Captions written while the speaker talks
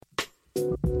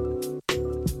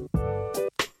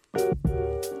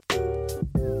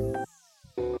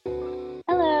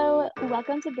Hello,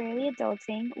 welcome to Barely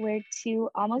Adulting, where two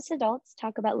almost adults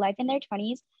talk about life in their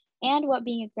 20s and what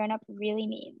being a grown-up really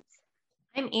means.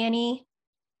 I'm Annie.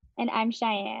 And I'm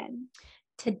Cheyenne.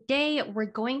 Today, we're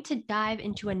going to dive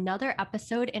into another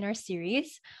episode in our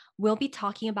series. We'll be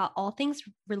talking about all things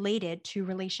related to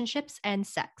relationships and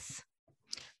sex.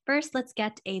 First, let's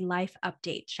get a life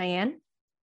update. Cheyenne?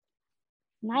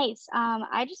 Nice.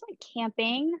 I just went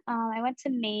camping. I went to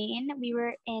Maine. We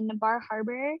were in Bar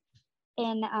Harbor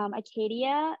in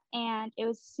Acadia, and it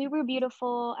was super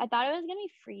beautiful. I thought it was gonna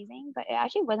be freezing, but it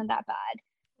actually wasn't that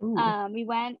bad. We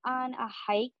went on a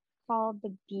hike called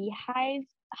the Beehive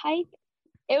hike.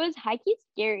 It was hikey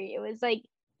scary. It was like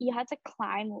you had to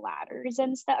climb ladders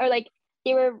and stuff, or like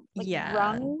they were like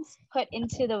rungs put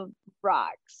into the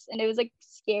rocks, and it was like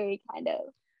scary kind of.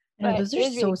 No, But those it are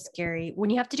was really so scary.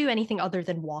 When you have to do anything other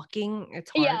than walking,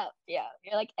 it's hard. yeah.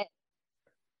 You're like,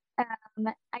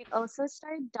 I also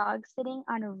started dog sitting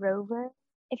on a Rover.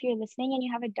 If you're listening and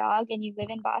you have a dog and you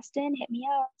live in Boston, hit me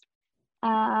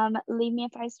up. Leave me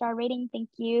a 5-star rating. Thank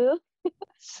you.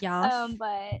 Yeah.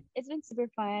 But it's been super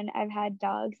fun. I've had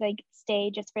dogs like stay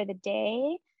just for the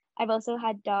day. I've also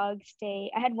had dogs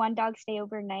stay. I had one dog stay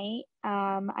overnight.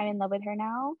 I'm in love with her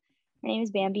now. Her name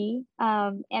is Bambi.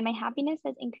 And my happiness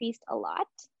has increased a lot.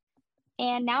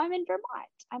 And now I'm in Vermont.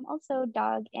 I'm also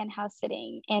dog and house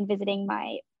sitting and visiting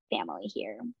my family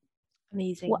here.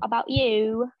 Amazing. What about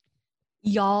you?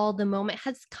 Y'all, the moment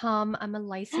has come. I'm a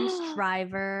licensed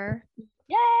driver.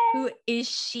 Yay! Who is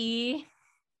she?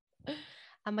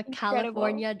 I'm a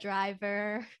California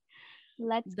driver.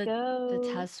 Let's go.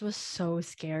 The test was so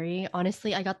scary.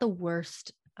 Honestly, I got the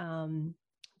worst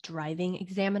driving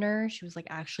examiner. She was like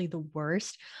actually the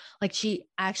worst. Like she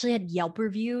actually had Yelp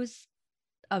reviews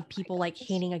of people like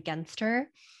hating against her.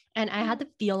 And I had the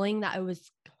feeling that it was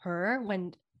her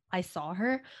when I saw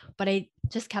her, but I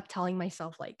just kept telling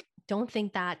myself like, don't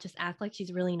think that, just act like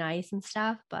she's really nice and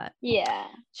stuff. But yeah,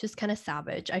 she's kind of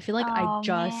savage. I feel like I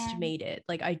just made it.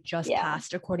 Like I just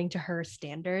passed according to her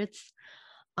standards.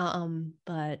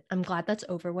 But I'm glad that's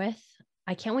over with.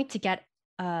 I can't wait to get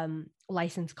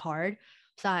license card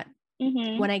so that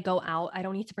when I go out, I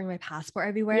don't need to bring my passport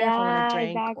everywhere if I want to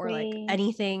drink or like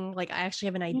anything. Like I actually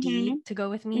have an ID to go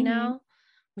with me now,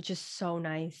 which is so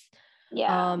nice.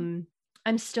 Yeah.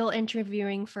 I'm still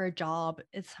interviewing for a job.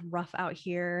 It's rough out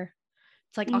here.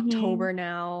 It's like October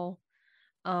now.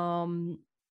 I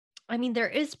mean, there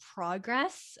is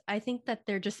progress. I think that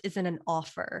there just isn't an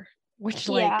offer, which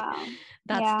like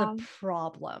that's the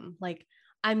problem. Like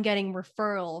I'm getting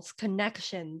referrals,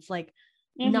 connections, like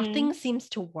nothing seems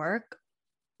to work.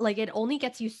 Like it only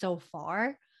gets you so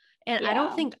far. And I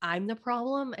don't think I'm the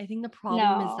problem. I think the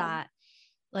problem is that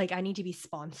like I need to be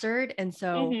sponsored. And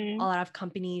so a lot of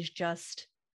companies just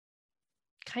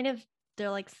kind of, they're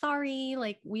like, sorry,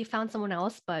 like we found someone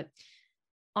else. But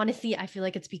honestly, I feel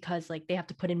like it's because like they have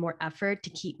to put in more effort to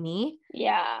keep me.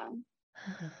 Yeah,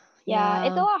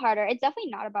 it's a lot harder. It's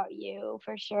definitely not about you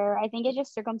for sure. I think it's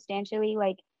just circumstantially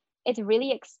like it's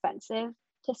really expensive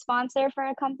to sponsor for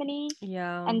a company.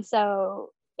 Yeah. And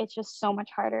so it's just so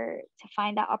much harder to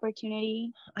find that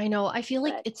opportunity. I know. I feel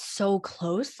like it's so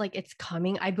close. Like it's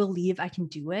coming. I believe I can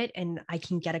do it and I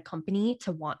can get a company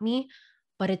to want me,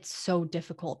 but it's so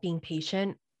difficult being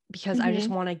patient because I just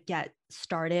want to get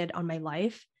started on my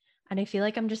life. And I feel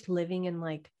like I'm just living in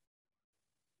like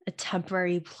a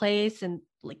temporary place and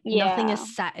like nothing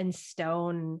is set in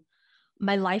stone.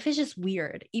 My life is just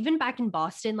weird. Even back in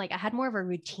Boston, like I had more of a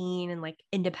routine and like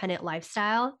independent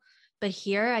lifestyle. But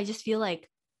here I just feel like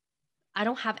I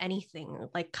don't have anything,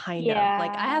 like kind of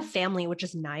like I have family, which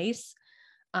is nice.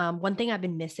 One thing I've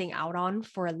been missing out on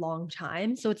for a long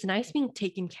time. So it's nice being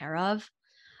taken care of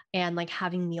and like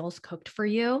having meals cooked for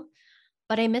you.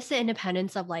 But I miss the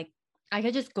independence of like, I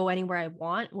could just go anywhere I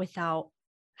want without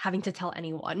having to tell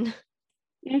anyone.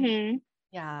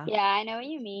 Yeah. Yeah, I know what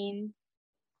you mean.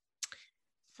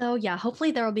 So yeah,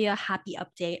 hopefully there will be a happy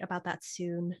update about that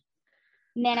soon.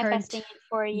 Manifesting it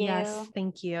for you. Yes,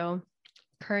 thank you.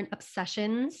 Current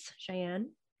obsessions,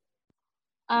 Cheyenne?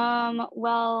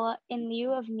 Well, in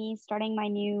lieu of me starting my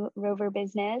new Rover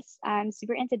business, I'm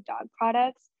super into dog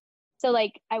products. So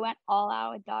like I went all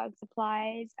out with dog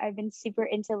supplies. I've been super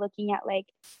into looking at like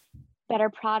better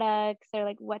products or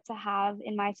like what to have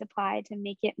in my supply to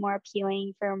make it more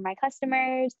appealing for my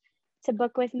customers to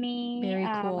book with me. Very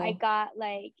cool. I got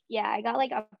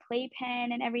like a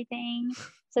playpen and everything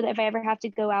so that if I ever have to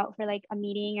go out for like a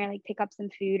meeting or like pick up some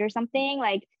food or something,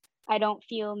 like I don't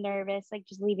feel nervous like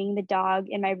just leaving the dog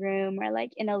in my room or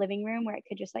like in the living room where it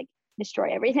could just like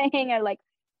destroy everything or like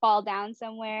fall down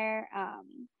somewhere.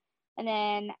 And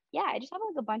then yeah, I just have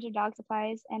like a bunch of dog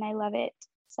supplies and I love it.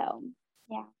 So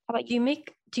yeah. How about you?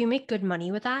 Do you make good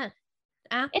money with that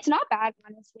app? It's not bad,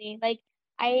 honestly. Like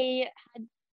I had,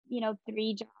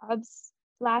 3 jobs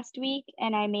last week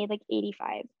and I made like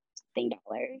 85 something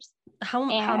dollars. How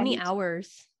many And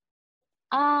hours?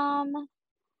 um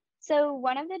so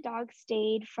one of the dogs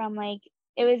stayed from like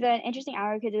it was an interesting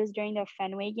hour because it was during the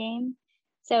Fenway game.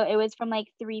 So it was from like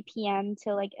 3 p.m.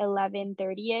 to like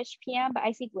 11:30ish p.m. But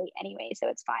I sleep late anyway, so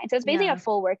it's fine. So it's basically a Yeah.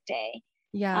 full work day.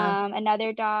 Yeah.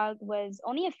 Another dog was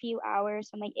only a few hours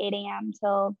from like 8 a.m.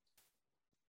 till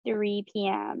 3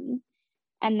 p.m.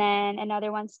 And then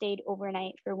another one stayed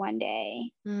overnight for one day.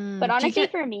 But Do you honestly,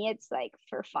 get for me, it's like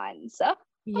for fun. So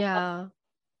yeah.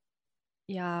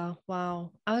 Yeah.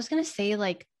 Wow. I was gonna say,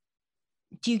 like,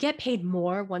 do you get paid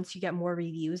more once you get more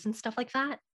reviews and stuff like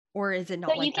that? Or is it so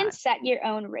not you like can that? set your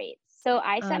own rates. So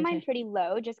I Oh, set mine okay. pretty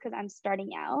low just because I'm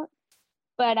starting out.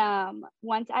 But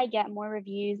once I get more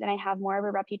reviews and I have more of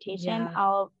a reputation, Yeah.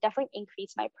 I'll definitely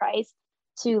increase my price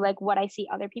to like what I see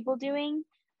other people doing.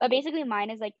 But basically mine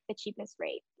is like the cheapest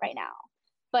rate right now.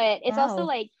 But it's also Wow.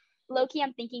 like low key,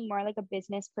 I'm thinking more like a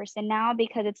business person now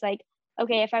because it's like,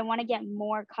 okay, if I want to get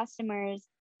more customers,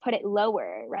 put it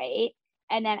lower, right?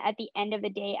 And then at the end of the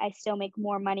day, I still make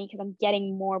more money because I'm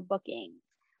getting more bookings.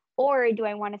 Or do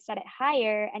I want to set it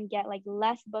higher and get like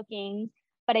less bookings,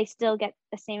 but I still get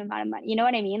the same amount of money? You know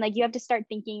what I mean? Like you have to start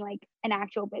thinking like an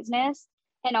actual business.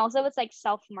 And also it's like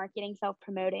self-marketing,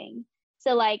 self-promoting.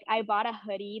 So like I bought a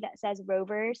hoodie that says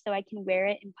Rover so I can wear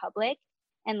it in public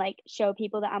and like show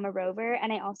people that I'm a Rover.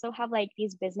 And I also have like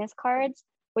these business cards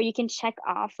where you can check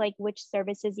off like which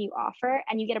services you offer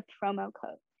and you get a promo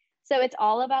code. So it's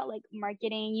all about like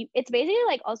marketing. It's basically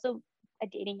like also a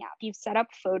dating app. You set up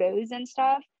photos and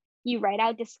stuff, you write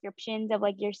out descriptions of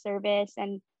like your service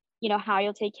and how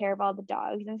you'll take care of all the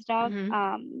dogs and stuff. Hmm.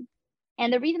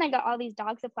 And the reason I got all these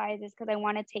dog supplies is because I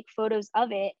want to take photos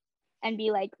of it and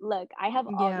be like, look, I have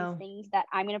all these Yeah. things that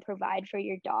I'm going to provide for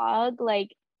your dog. Like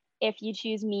if you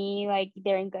choose me, like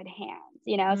they're in good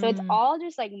hands. So it's Mm. all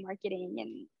just like marketing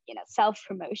and self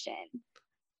promotion.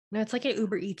 No, it's like an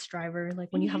Uber Eats driver.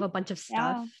 Like when you have Mm-hmm. a bunch of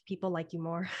stuff, Yeah. people like you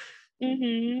more.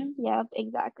 Mm-hmm. Yep,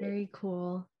 exactly. Very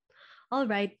cool. All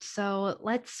right. So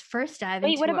let's first dive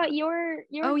Wait, what into about your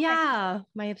oh current yeah,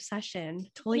 my obsession.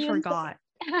 what Totally are you into? forgot.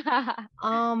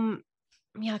 Um,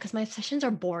 yeah, because my obsessions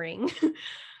are boring.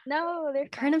 No, they're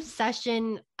Current fun.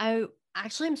 obsession, I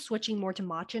actually am switching more to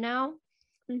matcha now,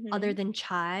 other Mm-hmm. than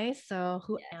chai. So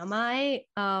who am Yes. I?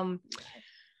 Yes.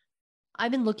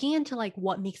 I've been looking into like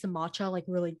what makes a matcha like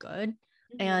really good.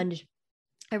 Mm-hmm. And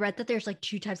I read that there's like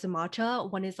two types of matcha.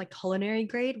 One is like culinary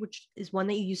grade, which is one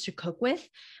that you use to cook with,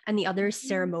 and the other is Mm-hmm.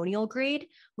 ceremonial grade,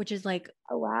 which is like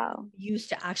Oh wow. used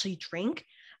to actually drink.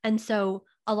 And so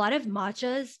a lot of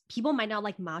matchas, people might not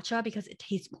like matcha because it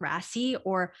tastes grassy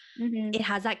or Mm-hmm. it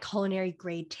has that culinary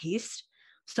grade taste.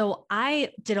 So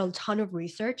I did a ton of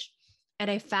research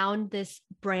and I found this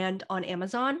brand on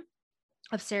Amazon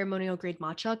of ceremonial grade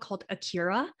matcha called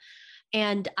Akira.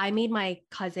 And I made my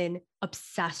cousin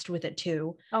obsessed with it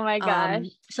too. Oh my gosh.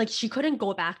 So like she couldn't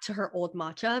go back to her old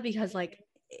matcha because like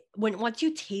when once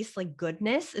you taste like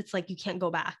goodness, it's like you can't go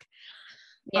back.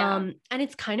 Yeah. And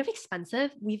it's kind of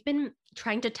expensive. We've been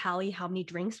trying to tally how many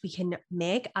drinks we can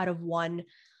make out of one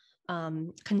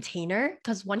container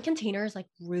because one container is like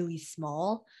really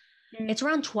small. Mm, It's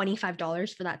around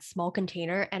 $25 for that small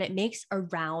container, and it makes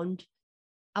around,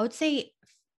 I would say,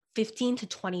 15 to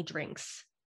 20 drinks.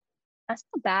 that's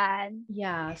not bad.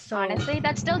 Yeah. So, Honestly,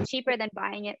 that's still cheaper than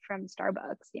buying it from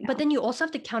but then you also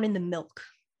have to count in the milk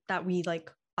that we like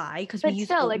buy because we But use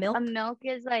still, oat like a milk. milk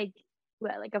is like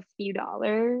what, like a few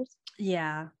dollars.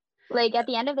 Yeah. Like at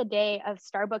the end of the day, of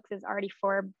Starbucks is already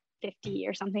 4.50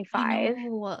 or something I 5.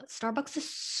 know Starbucks is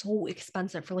so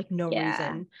expensive for like no Yeah.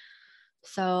 reason.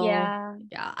 So, Yeah.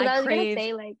 yeah, I Because I was gonna crave,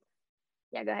 say like,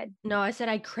 yeah, go ahead. no, I said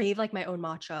I crave like my own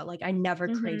matcha. Like I never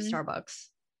crave Mm-hmm. Starbucks.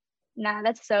 Nah,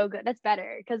 that's so good. That's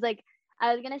better. Because like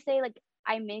I was gonna say like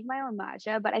I make my own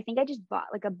matcha, but I think I just bought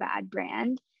like a bad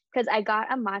brand because I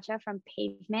got a matcha from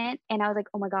Pavement and I was like,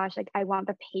 oh my gosh, like I want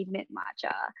the Pavement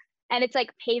matcha. And it's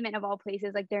like Pavement of all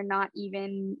places, like they're not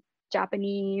even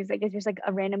Japanese, like it's just like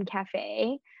a random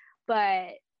cafe. But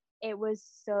it was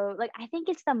so like I think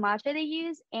it's the matcha they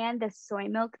use and the soy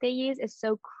milk they use is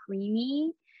so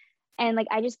creamy and like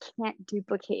I just can't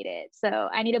duplicate it. So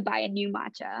I need to buy a new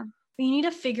matcha. You need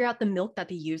to figure out the milk that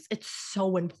they use. It's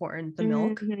so important, the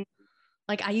milk. Mhm.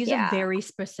 Like I use a Yeah. very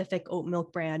specific oat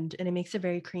milk brand and it makes it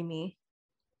very creamy.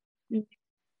 Mm.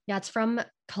 Yeah, it's from Yeah.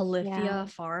 Califia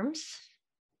Farms.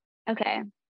 Okay.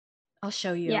 I'll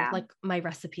show you Yeah. like my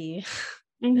recipe.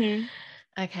 Mm-hmm.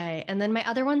 Okay. And then my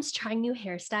other one's trying new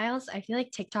hairstyles. I feel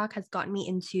like TikTok has gotten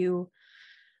me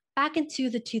back into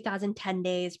the 2010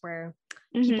 days where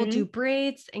people Mm-hmm. do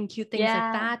braids and cute things like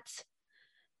Yeah. that.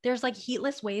 There's like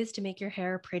heatless ways to make your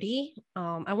hair pretty.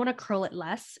 I want to curl it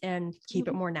less and keep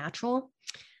it Mhm. more natural.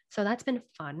 So that's been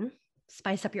fun.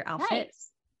 Spice up your outfit.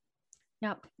 Nice.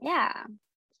 Yep. Yeah.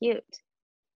 Cute.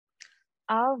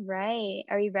 All right.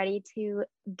 Are you ready to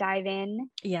dive in?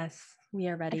 Yes, we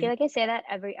are I feel ready. like I say that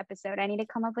every episode. I need to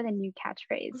come up with a new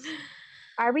catchphrase.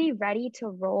 Are we ready to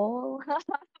roll?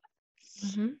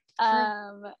 Mm-hmm. Sure.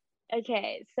 um,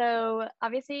 okay. So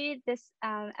obviously this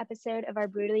episode of our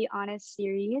Brutally Honest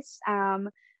series,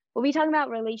 we'll be talking about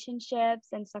relationships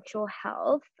and sexual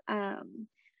health.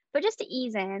 But just to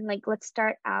ease in, like let's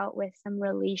start out with some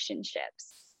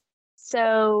relationships.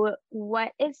 So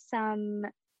what is some,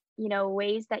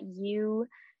 ways that you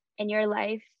in your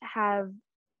life have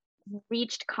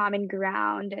reached common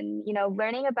ground and,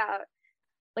 learning about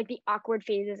like the awkward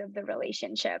phases of the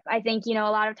relationship. I think, a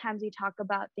lot of times we talk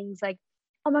about things like,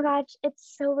 oh my gosh,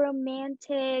 it's so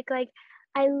romantic. Like,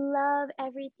 I love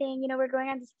everything. We're going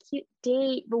on this cute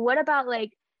date. But what about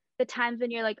like the times when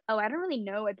you're like, oh, I don't really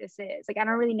know what this is? Like, I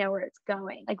don't really know where it's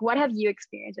going. Like, what have you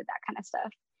experienced with that kind of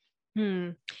stuff?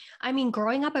 I mean,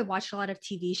 growing up, I watched a lot of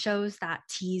TV shows that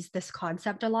tease this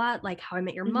concept a lot, like How I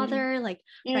Met Your Mm-hmm. Mother, like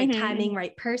right timing, Mm-hmm.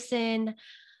 right person.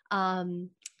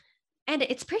 Um, and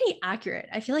it's pretty accurate.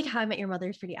 I feel like How I Met Your Mother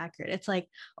is pretty accurate. It's like,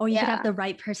 oh, you could have Yeah. the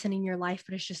right person in your life,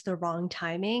 but it's just the wrong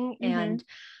timing. Mm-hmm. And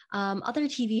other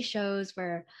TV shows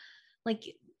where like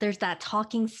there's that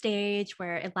talking stage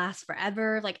where it lasts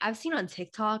forever. Like I've seen on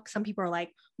TikTok, some people are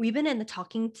like, we've been in the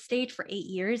talking stage for 8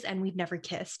 years and we've never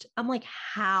kissed. I'm like,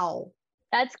 how?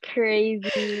 That's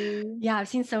crazy. Yeah, I've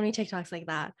seen so many TikToks like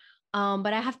that.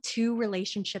 But I have two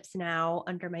relationships now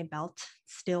under my belt,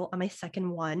 still on my second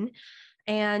one.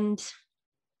 And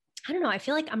I don't know, I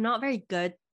feel like I'm not very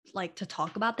good like to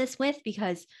talk about this with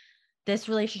because this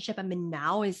relationship I'm in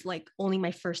now is like only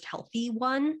my first healthy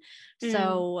one. Mm.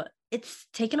 So it's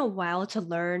taken a while to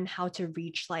learn how to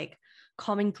reach like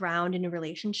common ground in a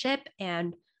relationship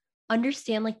and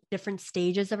understand like different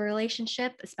stages of a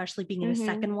relationship, especially being in a Mm-hmm.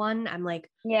 second one. I'm like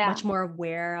Yeah. much more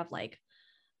aware of like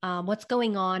what's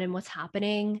going on and what's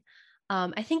happening.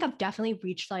 I think I've definitely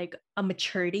reached like a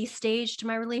maturity stage to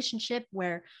my relationship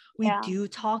where we Yeah. do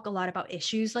talk a lot about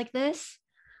issues like this.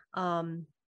 Um,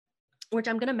 which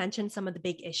I'm going to mention some of the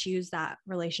big issues that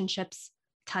relationships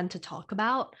tend to talk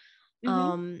about. Mm-hmm.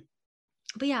 Um,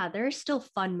 but yeah, there are still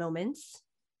fun moments,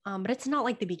 but it's not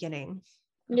like the beginning,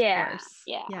 of Yeah. course.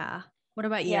 Yeah. Yeah. What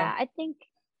about Yeah.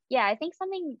 you? I think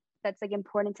something that's like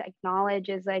important to acknowledge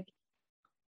is like,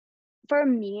 for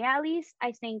me at least,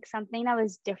 I think something that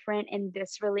was different in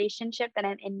this relationship that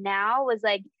I'm in now was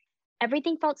like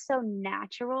everything felt so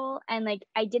natural and like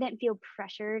I didn't feel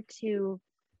pressure to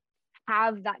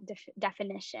have that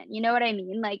definition. You know what I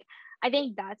mean? Like, I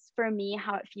think that's for me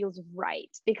how it feels right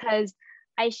because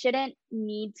I shouldn't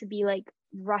need to be like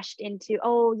rushed into,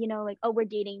 oh, like, oh, we're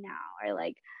dating now, or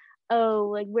like, oh,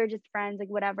 like we're just friends, like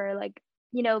whatever. Like,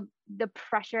 the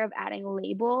pressure of adding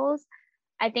labels.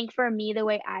 I think for me, the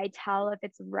way I tell if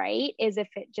it's right is if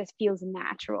it just feels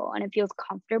natural and it feels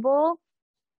comfortable.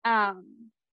 Um,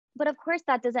 but of course,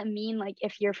 that doesn't mean like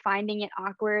if you're finding it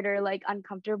awkward or like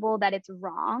uncomfortable that it's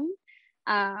wrong.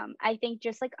 I think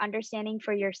just like understanding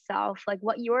for yourself, like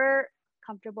what you're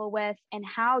comfortable with and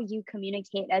how you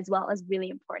communicate as well is really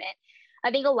important.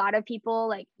 I think a lot of people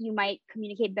like you might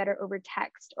communicate better over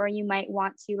text or you might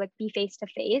want to like be face to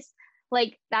face.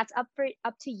 Like that's up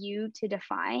to you to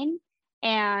define.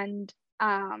 And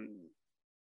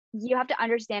you have to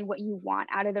understand what you want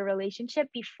out of the relationship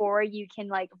before you can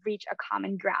like reach a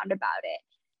common ground about it.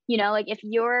 Like if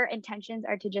your intentions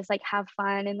are to just like have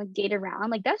fun and like date around,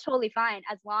 like that's totally fine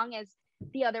as long as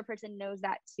the other person knows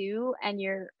that too and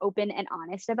you're open and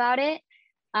honest about it.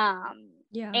 Um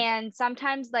Yeah. and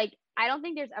sometimes like I don't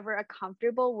think there's ever a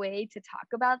comfortable way to talk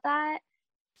about that.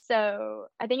 So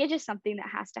I think it's just something that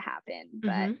has to happen. But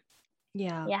Mm-hmm.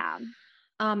 Yeah. yeah.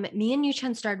 Me and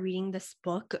Yu-Chen started reading this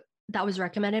book that was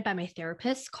recommended by my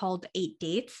therapist called Eight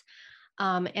Dates.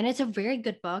 And it's a very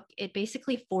good book. It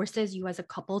basically forces you as a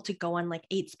couple to go on like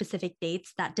 8 specific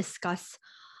dates that discuss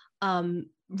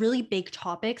really big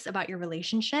topics about your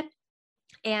relationship.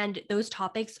 And those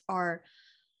topics are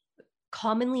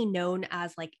commonly known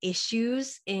as like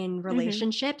issues in Mm-hmm.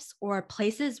 relationships or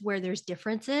places where there's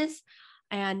differences.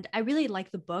 And I really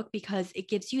like the book because it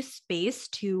gives you space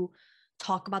to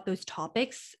talk about those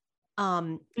topics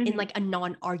in like a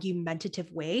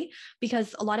non-argumentative way,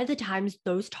 because a lot of the times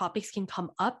those topics can come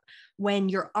up when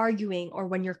you're arguing or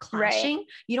when you're clashing. Right.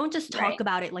 You don't just talk Right.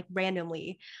 about it like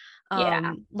randomly,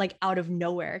 Yeah. like out of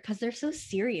nowhere, because they're so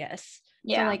serious.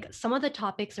 So Yeah. like some of the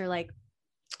topics are like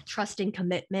trust and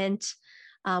commitment.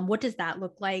 What does that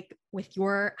look like with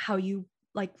your, how you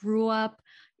like grew up,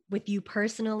 with you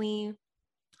personally?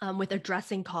 With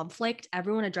addressing conflict,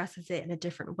 everyone addresses it in a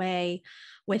different way.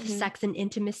 With sex and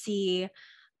intimacy,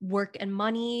 work and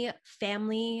money,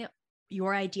 family,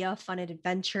 your idea of fun and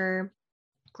adventure,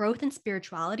 growth and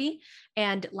spirituality,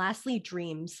 and lastly,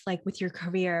 dreams, like with your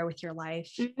career, with your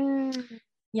life. Mm-hmm.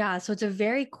 Yeah, so it's a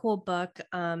very cool book.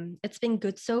 It's been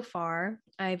good so far.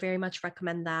 I very much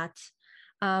recommend that.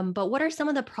 But what are some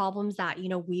of the problems that, you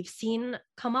know, we've seen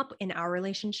come up in our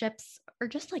relationships or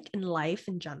just like in life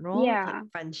in general, like Yeah.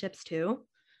 friendships too?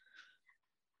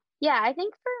 Yeah, I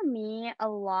think for me, a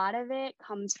lot of it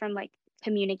comes from like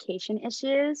communication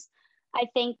issues. I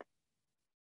think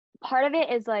part of it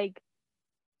is like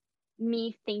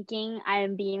me thinking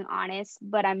I'm being honest,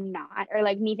 but I'm not, or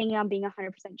like me thinking I'm being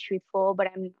 100% truthful, but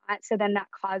I'm not. So then that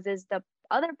causes the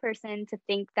other person to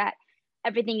think that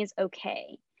everything is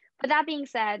okay. But that being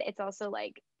said, it's also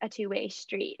like a two-way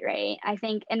street, right? I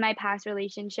think in my past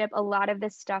relationship, a lot of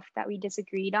the stuff that we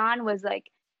disagreed on was like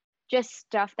just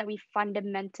stuff that we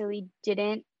fundamentally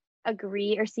didn't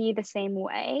agree or see the same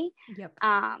way. Yep.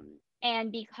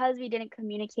 And because we didn't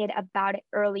communicate about it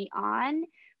early on,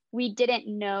 we didn't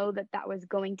know that that was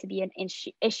going to be an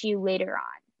issue later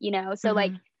on, you know? So,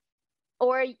 like,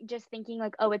 or just thinking,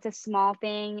 like, oh, it's a small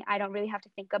thing. I don't really have to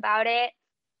think about it.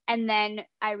 And then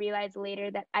I realized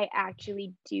later that I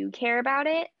actually do care about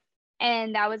it.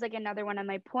 And that was like another one of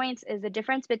my points is the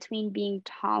difference between being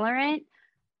tolerant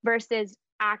versus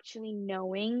actually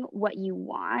knowing what you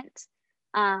want.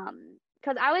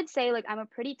 Because I would say like I'm a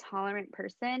pretty tolerant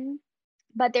person,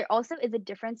 but there also is a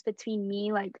difference between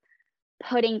me like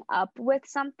putting up with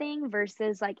something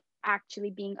versus like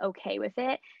actually being okay with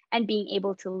it and being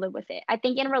able to live with it. I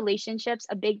think in relationships,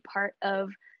 a big part of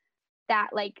that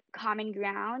like common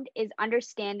ground is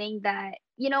understanding that,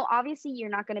 you know, obviously you're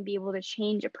not going to be able to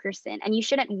change a person and you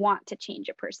shouldn't want to change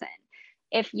a person.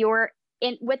 If you're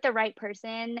in with the right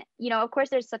person, you know, of course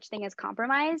there's such thing as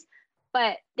compromise,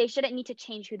 but they shouldn't need to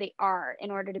change who they are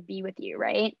in order to be with you,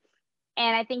 right?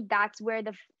 And I think that's where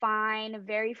the fine,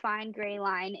 very fine gray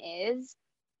line is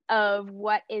of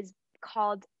what is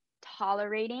called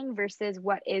tolerating versus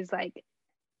what is like,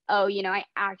 oh, you know, I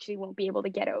actually won't be able to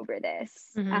get over this.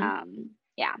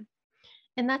 Yeah.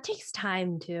 And that takes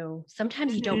time too.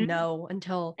 Sometimes you don't know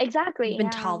until Exactly. you've been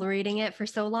Yeah. tolerating it for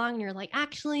so long. And you're like,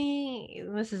 actually,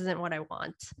 this isn't what I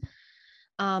want.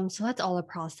 So that's all a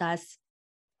process.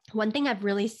 One thing I've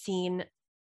really seen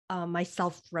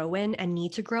myself grow in and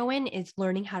need to grow in is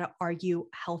learning how to argue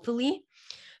healthily.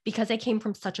 Because I came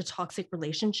from such a toxic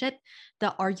relationship,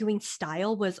 the arguing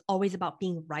style was always about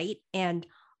being right and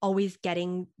always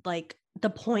getting like the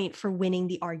point for winning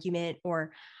the argument,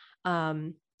 or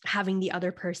having the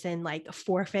other person like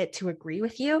forfeit to agree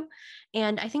with you.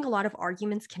 And I think a lot of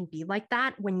arguments can be like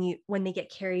that when they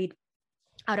get carried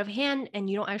out of hand and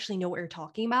you don't actually know what you're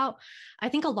talking about. I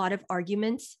think a lot of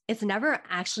arguments, it's never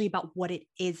actually about what it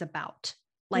is about.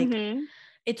 Like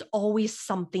it's always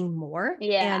something more. And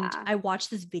Yeah. I watched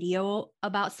this video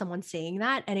about someone saying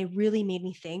that, and it really made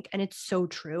me think. And it's so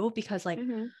true because like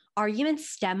arguments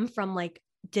stem from like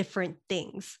different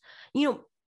things. You know,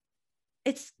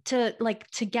 it's to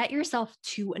get yourself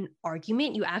to an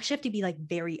argument, you actually have to be like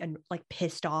very like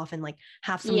pissed off and like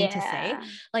have something to say.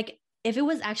 Like if it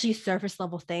was actually a surface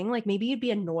level thing, like maybe you'd be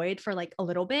annoyed for like a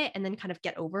little bit and then kind of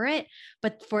get over it.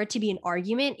 But for it to be an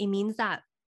argument, it means that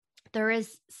there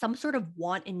is some sort of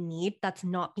want and need that's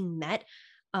not being met,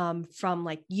 from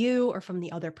like you or from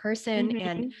the other person.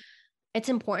 And it's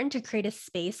important to create a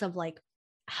space of like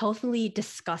healthily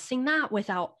discussing that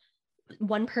without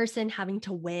one person having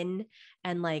to win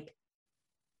and like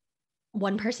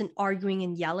one person arguing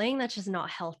and yelling. That's just not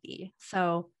healthy.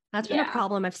 So that's been a Yeah.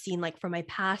 problem I've seen like from my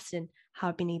past and how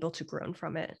I've been able to grow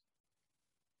from it.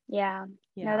 Yeah.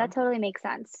 No, Yeah. that totally makes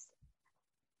sense.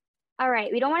 All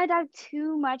right. We don't want to dive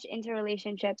too much into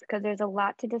relationships because there's a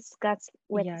lot to discuss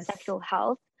with Yes. sexual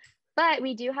health. But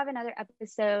we do have another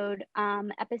episode,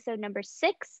 episode number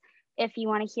 6, if you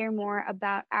want to hear more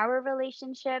about our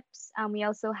relationships. We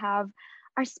also have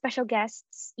our special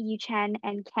guests, Yu Chen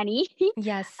and Kenny.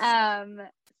 Yes.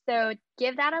 So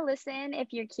give that a listen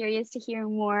if you're curious to hear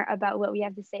more about what we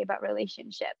have to say about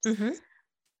relationships.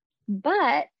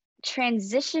 But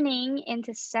transitioning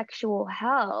into sexual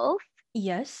health.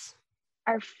 Yes.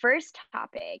 our first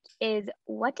topic is,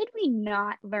 what did we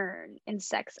not learn in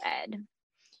sex ed?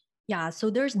 Yeah, so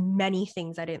there's many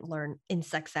things I didn't learn in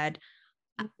sex ed.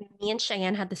 Mhm. Me and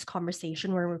Cheyenne had this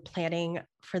conversation where we're planning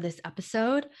for this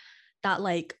episode that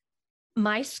like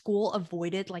my school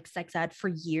avoided like sex ed for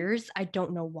years. I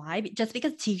don't know why, just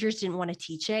because teachers didn't want to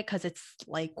teach it because it's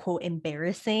like quote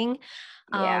embarrassing.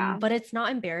 Yeah. But it's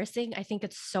not embarrassing. I think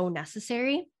it's so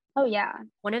necessary. Oh, yeah.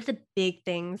 One of the big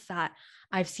things that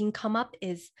I've seen come up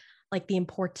is like the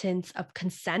importance of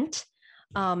consent.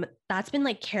 That's been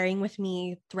like carrying with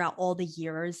me throughout all the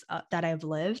years that I've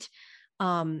lived.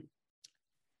 Um,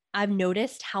 I've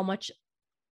noticed how much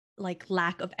like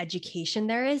lack of education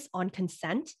there is on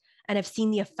consent, and I've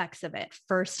seen the effects of it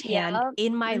firsthand Yeah.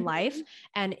 in my life Hmm.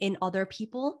 and in other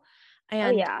people. Oh,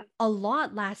 And yeah. a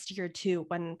lot last year too,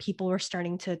 when people were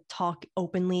starting to talk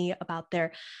openly about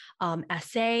their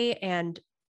essay and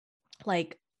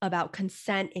like about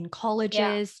consent in Yeah.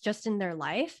 colleges, just in their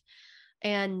life.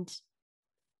 And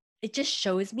it just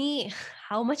shows me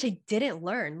how much I didn't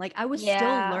learn. Like I was still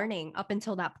Yeah. learning up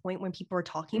until that point when people were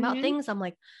talking about Hmm. things. I'm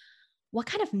like, what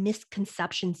kind of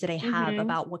misconceptions did I have Hmm.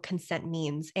 about what consent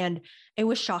means? And it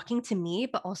was shocking to me,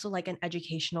 but also like an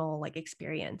educational like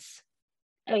experience.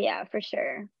 Oh, yeah, for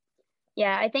sure.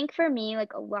 Yeah, I think for me,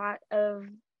 like a lot of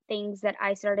things that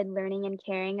I started learning and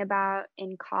caring about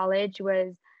in college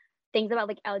was things about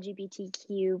like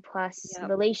LGBTQ plus Yep.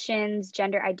 relations,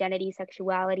 gender identity,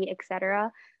 sexuality,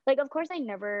 etc. Like, of course, I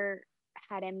never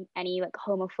had any like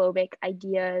homophobic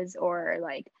ideas or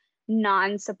like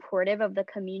non-supportive of the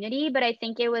community, but I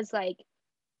think it was like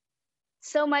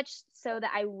so much so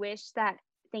that I wish that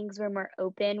things were more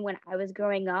open when I was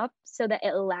growing up so that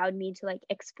it allowed me to like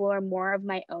explore more of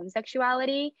my own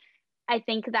sexuality. I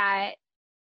think that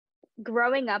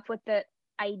growing up with the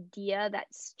idea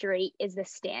that straight is the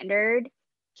standard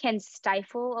can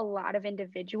stifle a lot of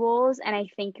individuals. And I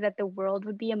think that the world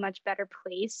would be a much better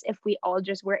place if we all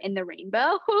just were in the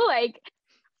rainbow, like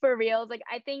for reals. Like,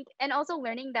 I think, and also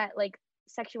learning that like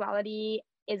sexuality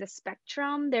is a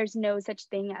spectrum. There's no such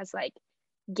thing as like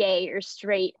gay or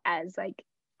straight as like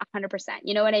 100%.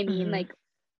 You know what I mean? Mm-hmm. Like,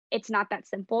 it's not that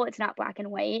simple, it's not black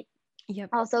and white. Yep.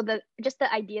 Also, the just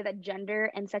the idea that gender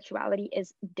and sexuality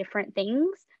is different things,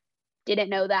 didn't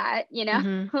know that, you know.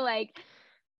 Mm-hmm. Like,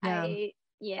 Yeah.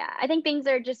 yeah, I think things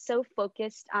are just so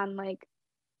focused on like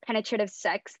penetrative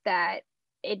sex that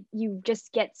it you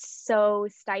just get so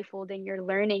stifled in your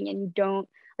learning, and you don't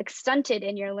like stunted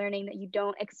in your learning, that you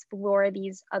don't explore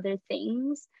these other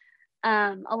things.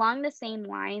 Along the same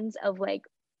lines of like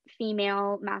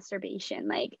female masturbation,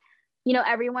 like, you know,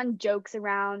 everyone jokes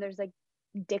around, there's like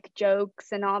dick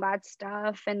jokes and all that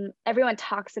stuff, and everyone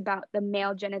talks about the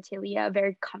male genitalia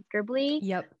very comfortably,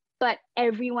 Yep. but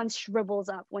everyone shrivels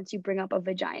up once you bring up a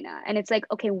vagina, and it's like,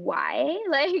 okay, why?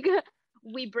 Like,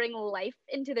 we bring life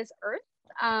into this earth.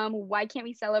 Why can't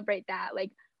we celebrate that?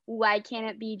 Like, why can't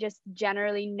it be just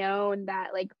generally known that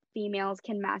like females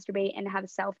can masturbate and have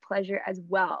self pleasure as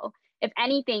well? If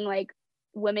anything, like,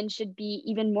 women should be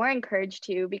even more encouraged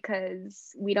to,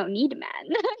 because we don't need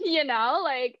men, you know,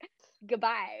 like,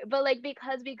 goodbye. But like,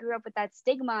 because we grew up with that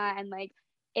stigma, and like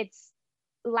it's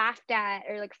laughed at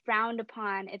or like frowned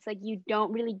upon, it's like you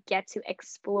don't really get to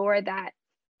explore that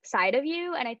side of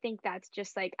you. And I think that's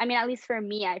just like, I mean, at least for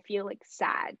me, I feel like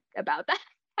sad about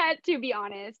that, to be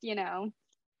honest, you know.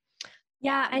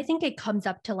 Yeah, Yeah. I think it comes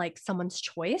up to like someone's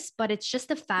choice, but it's just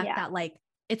the fact Yeah. that like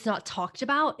it's not talked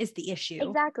about is the issue.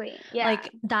 Exactly. Yeah.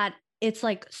 Like that it's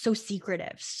like so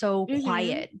secretive, so Mhm.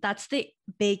 quiet. That's the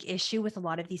big issue with a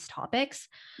lot of these topics.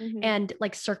 Mhm. And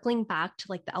like circling back to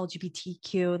like the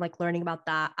LGBTQ and like learning about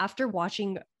that after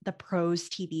watching the Pros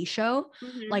TV show,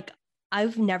 Mhm. like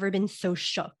I've never been so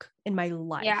shook in my Yeah.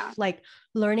 life. Like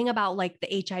learning about like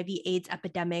the HIV AIDS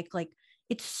epidemic, like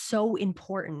it's so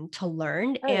important to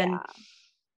learn. Oh, And yeah.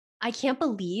 I can't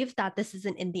believe that this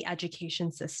isn't in the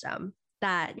education system,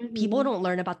 that people Mhm. don't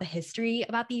learn about the history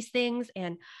about these things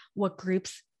and what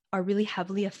groups are really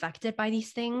heavily affected by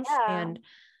these things. Yeah. And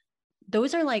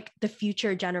those are like the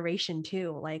future generation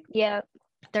too. Like Yeah.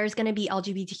 there's going to be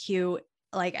LGBTQ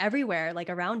like everywhere, like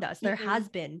around us. There Mhm. has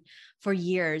been for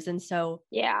years. And so,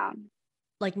 Yeah.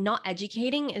 like, not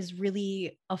educating is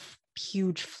really a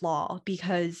huge flaw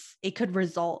because it could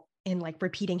result in like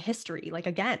repeating history, like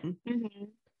again.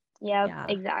 Mhm. Yep, Yeah.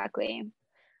 exactly.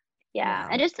 Yeah. Yeah.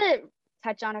 And just to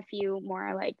touch on a few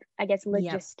more, like, I guess, Yep.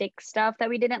 logistic stuff that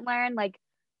we didn't learn, like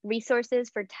resources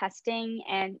for testing,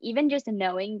 and even just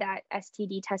knowing that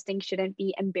STD testing shouldn't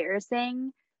be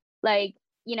embarrassing. Like,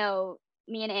 you know,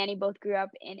 me and Annie both grew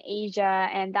up in Asia,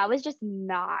 and that was just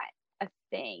not a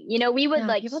thing. You know, we would Yeah.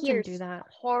 like People hear didn't do that.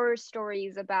 horror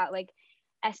stories about like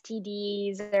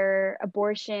STDs or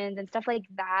abortions and stuff like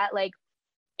that, like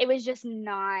it was just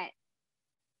not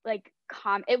like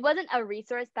it wasn't a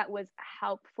resource that was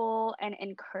helpful and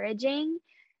encouraging.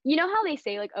 You know how they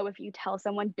say like, oh, if you tell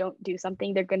someone don't do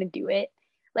something, they're going to do it.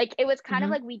 Like it was kind of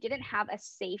like we didn't have a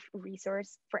safe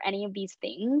resource for any of these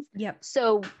things. Yep.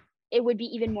 So it would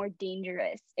be even more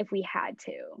dangerous if we had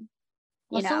to.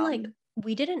 Also, like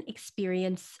we didn't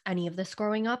experience any of this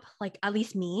growing up. Like at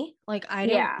least me, like I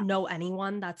don't know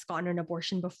anyone that's gotten an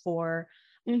abortion before.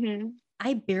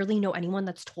 I barely know anyone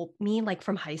that's told me like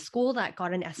from high school that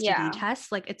got an STD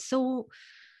test. Like it's so,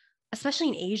 especially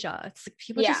in Asia, it's like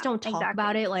people just don't talk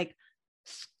about it. Like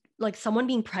someone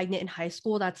being pregnant in high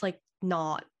school, that's like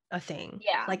not a thing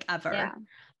like ever,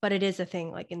 but it is a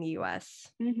thing like in the US.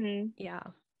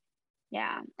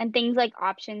 Yeah. And things like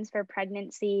options for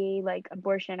pregnancy, like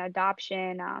abortion,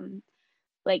 adoption,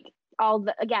 like all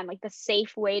the, again, like the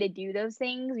safe way to do those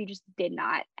things, we just did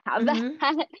not have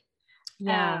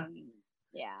that.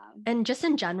 And just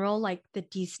in general, like the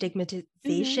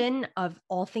destigmatization of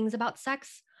all things about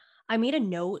sex. I made a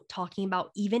note talking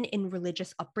about even in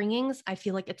religious upbringings, I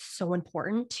feel like it's so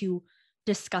important to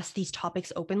discuss these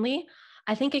topics openly.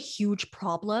 I think a huge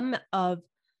problem of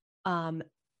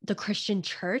the Christian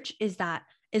church is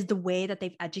the way that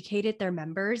they've educated their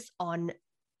members on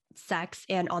sex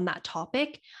and on that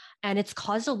topic. And it's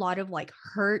caused a lot of like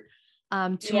hurt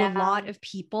to a lot of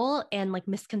people and like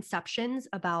misconceptions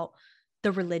about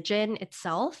the religion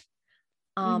itself.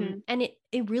 And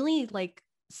it really like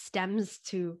stems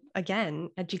to, again,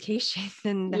 education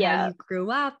and how you grew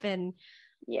up and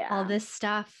all this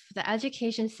stuff. The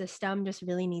education system just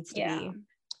really needs to be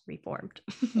reformed.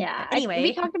 Anyway,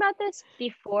 we talked about this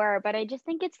before, but I just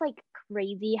think it's like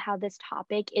crazy how this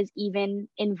topic is even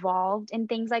involved in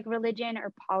things like religion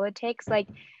or politics. Like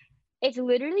it's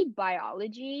literally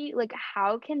biology. Like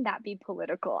how can that be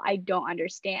political? I don't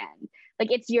understand.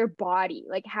 Like it's your body.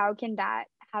 Like how can that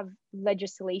have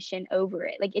legislation over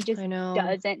it? Like it just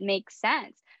doesn't make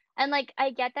sense. And like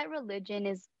I get that religion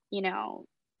is, you know,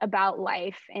 about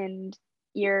life and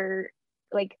your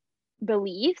like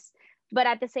beliefs, but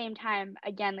at the same time,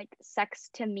 again, like sex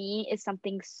to me is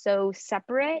something so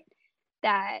separate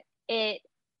that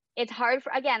it's hard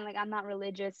for, again, like I'm not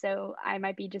religious, so I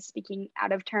might be just speaking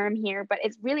out of term here, but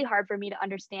it's really hard for me to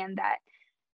understand that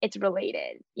it's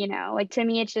related, you know? Like to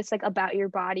me, it's just like about your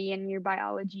body and your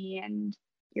biology and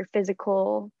your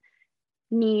physical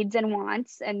needs and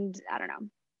wants, and I don't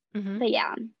know. But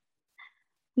yeah.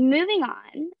 Moving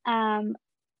on,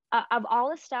 of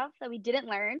all the stuff that we didn't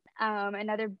learn,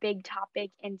 another big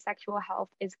topic in sexual health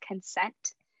is consent.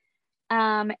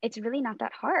 It's really not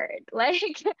that hard.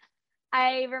 Like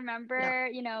I remember,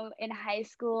 you know, in high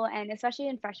school and especially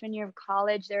in freshman year of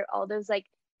college, there are all those like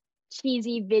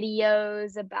cheesy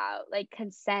videos about like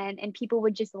consent and people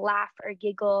would just laugh or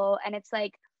giggle. And it's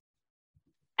like,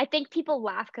 I think people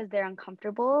laugh because they're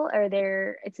uncomfortable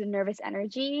or it's a nervous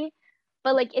energy,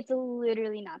 but like it's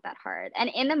literally not that hard. And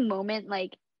in the moment,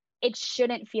 like it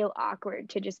shouldn't feel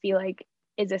awkward to just be like,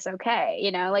 is this okay?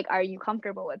 You know, like, are you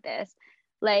comfortable with this?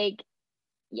 Like,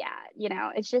 yeah, you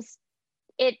know, it's just,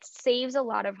 it saves a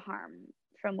lot of harm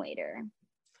from later.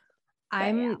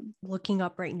 I'm looking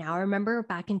up right now. I remember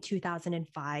back in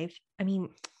 2005,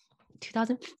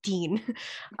 2015.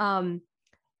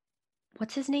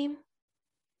 What's his name?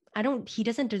 He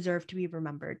doesn't deserve to be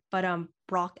remembered, but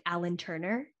Brock Allen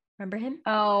Turner, remember him?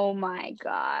 Oh my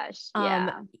gosh.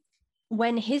 Yeah.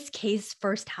 When his case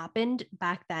first happened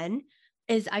back then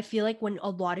is I feel like when a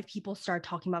lot of people start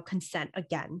talking about consent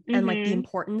again and like the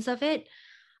importance of it.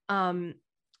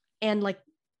 And like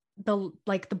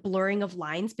the blurring of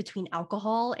lines between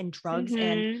alcohol and drugs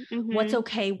and what's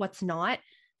okay, what's not.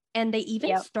 And they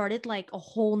even started like a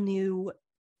whole new,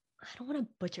 I don't want to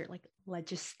butcher, like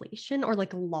legislation or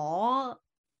like law.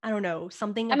 I don't know,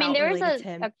 something about related to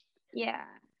him.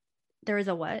 There is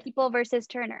a what? People versus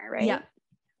Turner, right?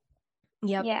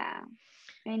 Yep. Yeah.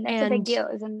 I mean, that's a big deal,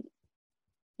 isn't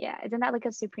that like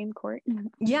a Supreme Court?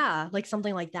 Yeah, like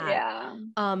something like that. Yeah.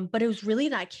 But it was really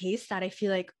that case that I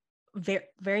feel like very,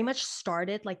 very much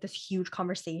started like this huge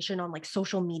conversation on like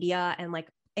social media and like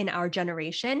in our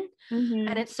generation.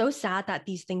 And it's so sad that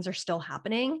these things are still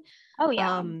happening. Oh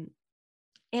yeah.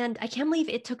 And I can't believe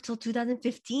it took till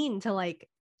 2015 to like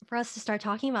for us to start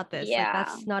talking about this. Like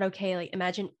that's not okay. Like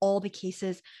imagine all the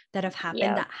cases that have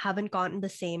happened that haven't gotten the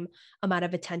same amount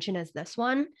of attention as this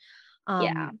one.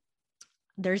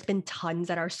 There's been tons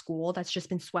at our school that's just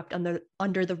been swept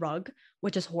under the rug,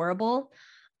 which is horrible.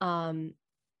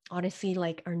 Honestly,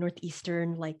 like our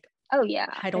Northeastern like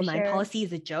Title IX policy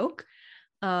is a joke.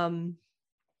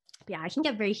 Yeah, I can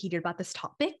get very heated about this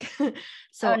topic. Oh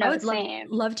So I no, would same.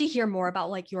 love to hear more about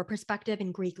like your perspective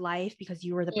in Greek life because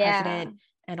you were the Yeah. president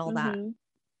and all that. Mm-hmm.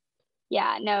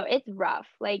 Yeah, no, it's rough.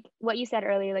 Like what you said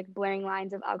earlier, like blurring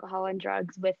lines of alcohol and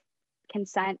drugs with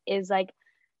consent is like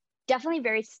definitely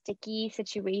very sticky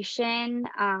situation.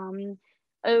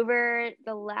 Over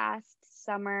the last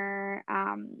summer,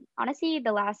 honestly,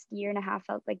 the last year and a half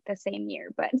felt like the same year,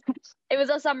 but it was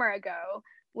a summer ago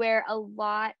where a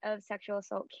lot of sexual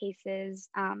assault cases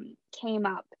came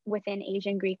up within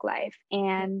Asian Greek life. Yep.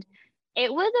 And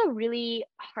it was a really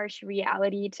harsh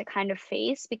reality to kind of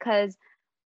face because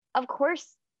of course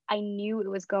I knew it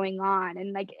was going on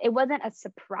and like it wasn't a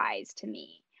surprise to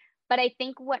me. But I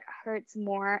think what hurts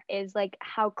more is like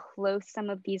how close some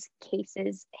of these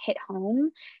cases hit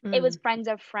home. It was Mm, friends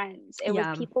of friends. It was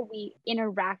yeah. people we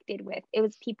interacted with. It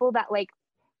was people that like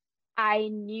I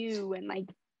knew and like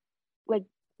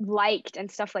liked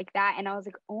and stuff like that. And I was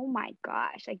like, oh my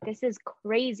gosh, like this is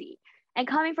crazy. And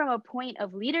coming from a point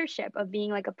of leadership of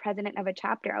being like a president of a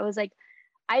chapter, I was like,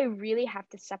 I really have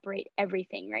to separate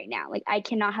everything right now. Like I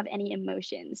cannot have any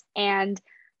emotions. And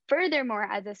furthermore,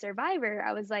 as a survivor,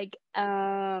 I was like,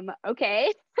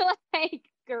 okay, like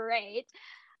great.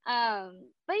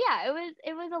 But yeah,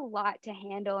 it was a lot to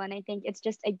handle. And I think it's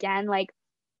just again like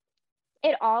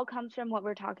it all comes from what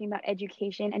we're talking about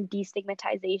education and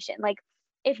destigmatization. Like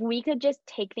if we could just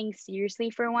take things seriously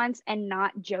for once and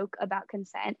not joke about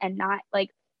consent and not like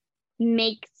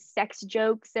make sex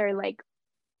jokes or like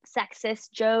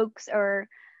sexist jokes or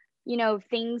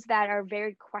things that are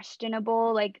very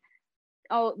questionable, like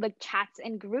oh, like chats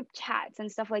and group chats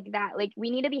and stuff like that. Like we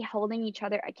need to be holding each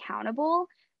other accountable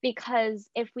because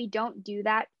if we don't do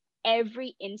that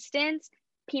every instance,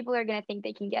 people are going to think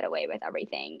they can get away with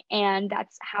everything. And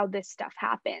that's how this stuff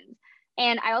happens.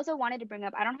 And I also wanted to bring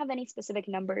up, I don't have any specific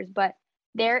numbers, but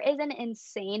there is an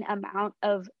insane amount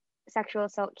of sexual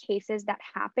assault cases that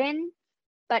happen,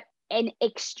 but an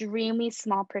extremely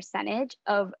small percentage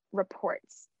of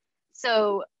reports.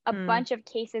 So a Mm, bunch of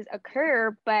cases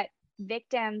occur, but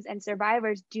victims and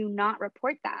survivors do not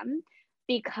report them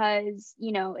because,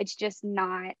 it's just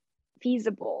not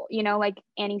feasible. Like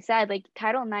Annie said, like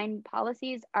Title IX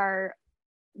policies are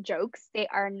jokes. They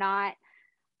are not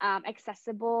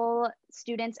accessible.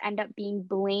 Students end up being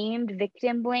blamed,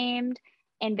 victim blamed,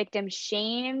 and victim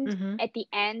shamed. mm-hmm. At the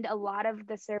end, a lot of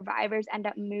the survivors end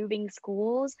up moving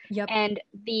schools, Yep. and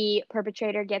the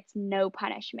perpetrator gets no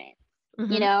punishment.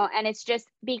 Mm-hmm. And it's just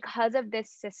because of this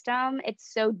system,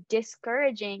 it's so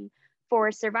discouraging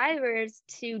for survivors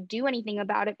to do anything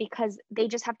about it because they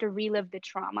just have to relive the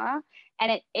trauma,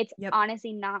 and it's Yep.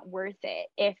 honestly not worth it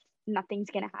if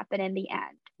nothing's going to happen in the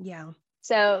end. Yeah.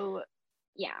 So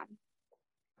yeah,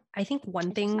 I think one it's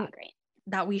just thing not great.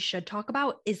 that we should talk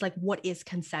about is like what is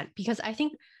consent because I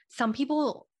think some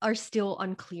people are still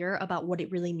unclear about what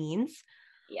it really means.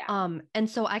 Yeah. And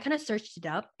so I kind of searched it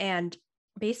up and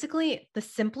basically the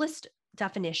simplest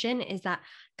definition is that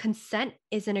consent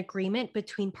is an agreement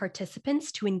between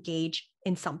participants to engage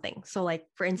in something. So like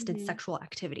for instance, Hmm. sexual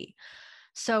activity.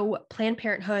 So Planned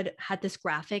Parenthood had this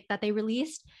graphic that they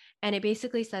released and it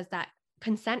basically says that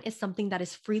consent is something that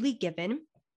is freely given,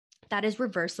 that is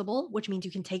reversible, which means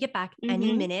you can take it back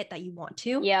any Hmm. minute that you want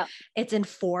to. Yeah. It's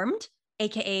informed,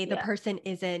 AKA the Yeah. person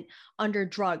isn't under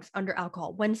drugs, under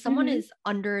alcohol. When someone Hmm. is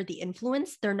under the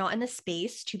influence, they're not in the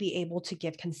space to be able to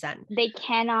give consent. They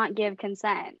cannot give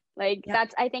consent. Like Yep.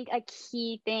 that's, I think, a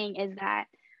key thing is that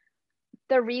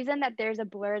the reason that there's a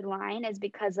blurred line is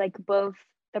because like both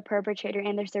the perpetrator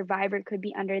and the survivor could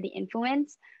be under the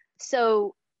influence.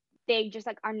 So they just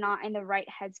like are not in the right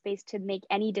headspace to make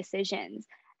any decisions.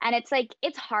 And it's like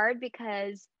it's hard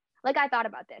because like I thought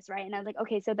about this, right? And I was like,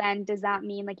 okay, so then does that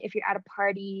mean like if you're at a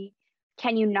party,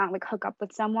 can you not like hook up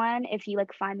with someone if you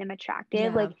like find them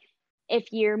attractive? Yeah, Like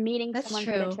if you're meeting that's someone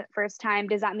for the true. first time,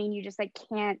 does that mean you just like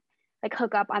can't like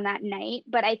hook up on that night?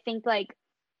 But I think like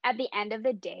at the end of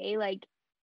the day, like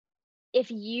if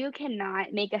you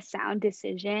cannot make a sound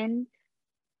decision,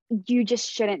 you just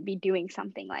shouldn't be doing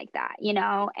something like that.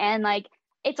 And like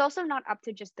it's also not up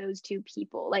to just those two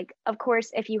people. Like, of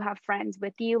course, if you have friends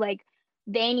with you, like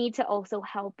they need to also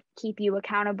help keep you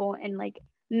accountable and like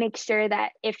make sure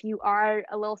that if you are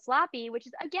a little sloppy, which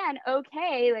is again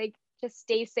okay, like just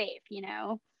stay safe.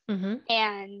 Hmm.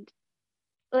 And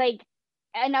like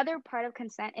another part of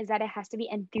consent is that it has to be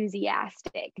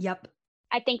enthusiastic. Yep.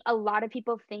 I think a lot of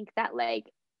people think that like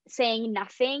saying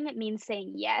nothing means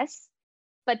saying yes,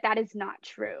 but that is not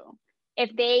true.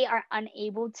 If they are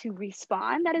unable to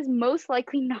respond, that is most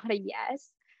likely not a yes.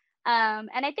 And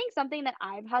I think something that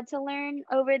I've had to learn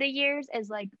over the years is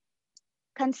like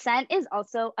consent is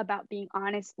also about being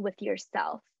honest with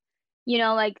yourself, you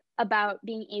know, like about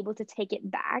being able to take it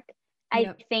back. I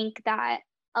Yep. think that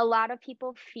a lot of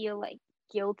people feel like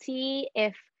guilty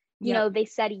if, you Yep. know, they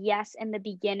said yes in the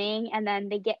beginning and then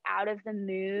they get out of the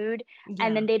mood and Yeah.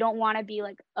 then they don't want to be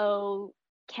like, oh,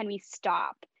 can we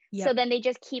stop? So Yep. then they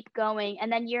just keep going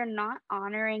and then you're not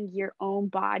honoring your own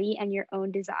body and your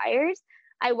own desires.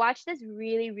 I watched this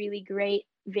really, really great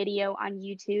video on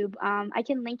YouTube. I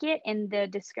can link it in the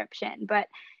description, but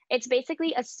it's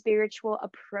basically a spiritual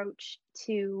approach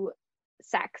to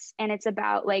sex. And it's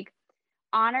about like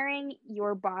honoring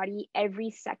your body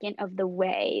every second of the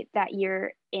way that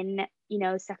you're in, you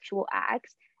know, sexual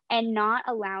acts, and not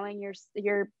allowing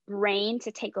your brain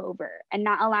to take over and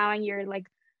not allowing your like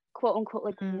quote unquote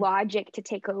like Mm. logic to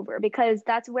take over, because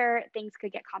that's where things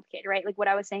could get complicated, right? Like what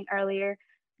I was saying earlier,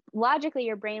 logically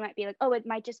your brain might be like, oh, it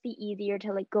might just be easier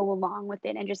to like go along with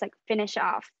it and just like finish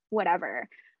off whatever.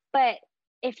 But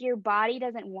if your body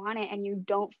doesn't want it and you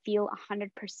don't feel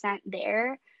 100%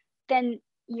 there, then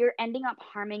you're ending up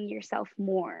harming yourself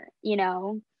more, you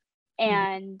know? Mhm.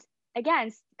 And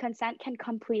again, consent can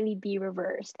completely be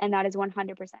reversed, and that is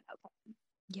 100% okay.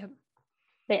 Yep.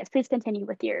 But yes, please continue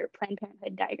with your Planned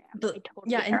Parenthood diagram. I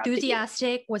totally Yeah, interrupted you.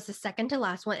 enthusiastic was the second to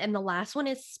last one, and the last one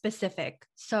is specific.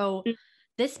 So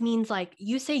this means like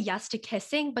you say yes to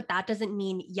kissing, but that doesn't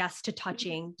mean yes to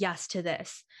touching, yes to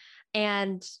this.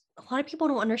 And a lot of people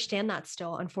don't understand that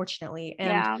still, unfortunately. And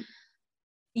Yeah.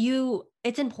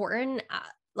 it's important,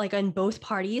 like on both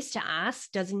parties to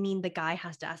ask. Doesn't mean the guy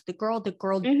has to ask the girl. The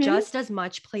girl Mm-hmm. just as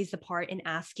much plays the part in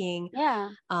asking, Yeah.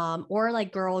 or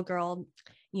like girl,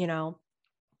 you know.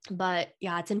 But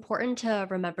yeah, it's important to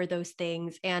remember those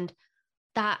things, and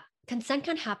that consent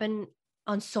can happen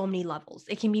on so many levels.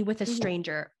 It can be with a Mm-hmm.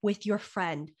 stranger, with your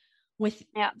friend, with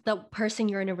Yeah. the person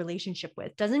you're in a relationship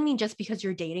with. Doesn't mean just because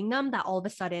you're dating them that all of a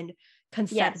sudden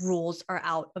consent Yes. rules are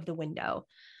out of the window.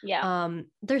 Yeah.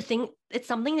 It's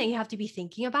something that you have to be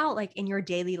thinking about like in your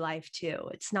daily life too.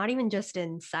 It's not even just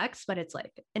in sex, but it's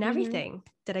like in Mm-hmm. everything.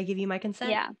 Did I give you my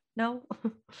consent? Yeah. No.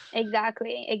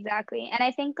 Exactly. Exactly. And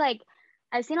I think like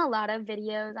I've seen a lot of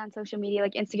videos on social media,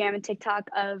 like Instagram and TikTok,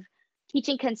 of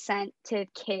teaching consent to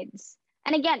kids.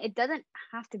 And again, it doesn't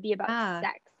have to be about Ah,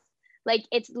 sex. Like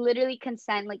it's literally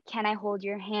consent. Like, can I hold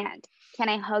your hand? Can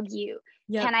I hug you?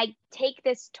 Can yep. I take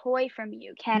this toy from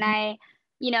you? Can Mhm. I,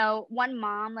 you know, one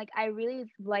mom, like I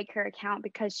really like her account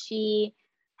because she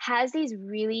has these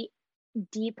really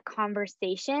deep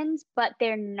conversations, but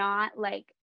they're not like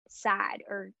sad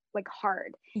or like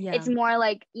hard. It's Yeah. more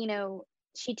like, you know,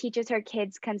 she teaches her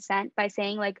kids consent by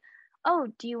saying like, "Oh,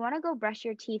 do you want to go brush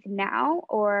your teeth now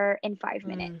or in 5 Mm.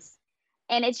 minutes?"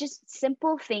 And it's just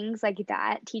simple things like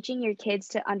that, teaching your kids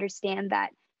to understand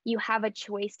that you have a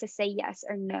choice to say yes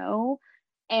or no,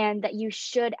 and that you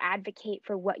should advocate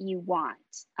for what you want,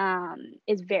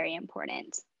 is very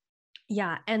important.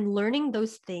 Yeah, and learning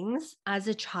those things as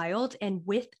a child and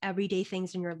with everyday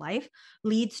things in your life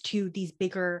leads to these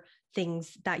bigger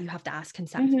things that you have to ask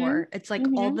consent Mm-hmm. for. It's like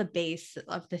all Mm-hmm. the base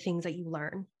of the things that you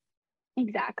learn.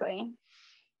 Exactly.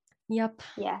 Yep.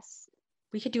 Yes.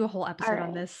 We could do a whole All episode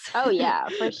on right. this. Oh yeah,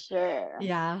 for sure.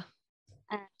 Yeah.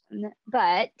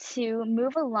 But to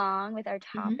move along with our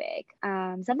Mhm. topic,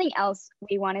 something else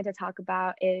we wanted to talk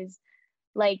about is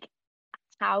like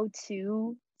how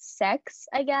to sex,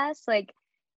 I guess. Like,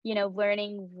 you know,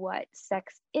 learning what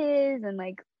sex is and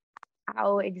like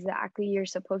how exactly you're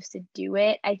supposed to do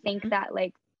it. I think Mhm. that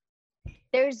like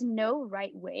there's no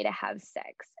right way to have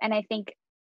sex. And I think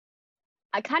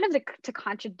I kind of to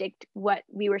contradict what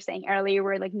we were saying earlier,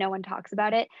 where like no one talks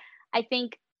about it. I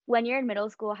think when you're in middle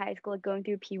school, high school, like going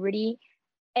through puberty,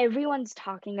 everyone's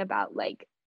talking about like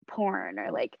porn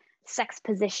or like sex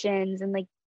positions and like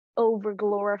over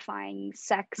glorifying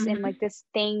sex and Mhm. like this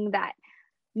thing that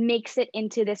makes it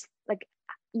into this like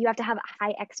you have to have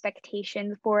high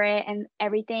expectations for it and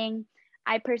everything.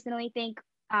 I personally think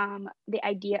the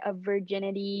idea of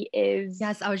virginity is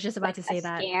Yes, I was just about like to a say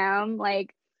that. scam.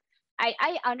 Like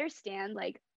I understand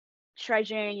like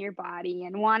treasuring your body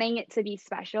and wanting it to be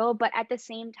special, but at the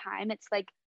same time it's like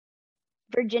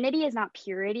virginity is not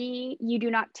purity. You do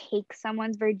not take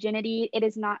someone's virginity. It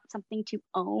is not something to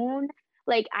own.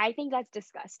 Like I think that's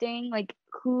disgusting. Like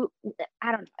who,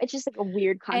 I don't know. It's just like a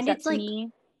weird And concept it's to like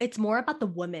me. it's more about the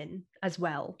woman as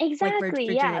well. Like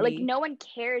Exactly. Yeah. Like virginity. no one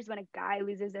cares when a guy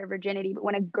loses their virginity, but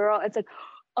when a girl, it's like,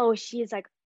 oh, she is like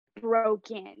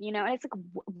broken, you know? And it's like,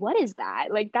 what is that?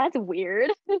 Like that's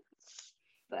weird.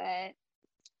 But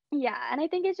yeah, and I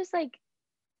think it's just like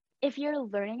if you're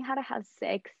learning how to have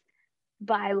sex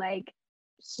by like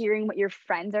hearing what your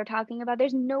friends are talking about,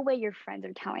 there's no way your friends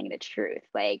are telling the truth.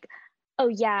 Like, oh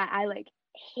yeah, I like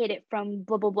hid it from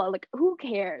blah blah blah. Like who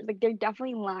cares? Like they're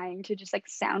definitely lying to just like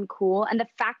sound cool. And the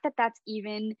fact that that's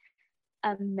even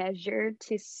a measure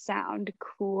to sound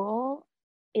cool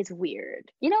is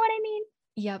weird. You know what I mean?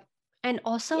 Yep. And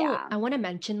also, Yeah, I want to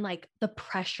mention like the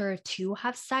pressure to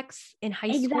have sex in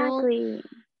high school exactly.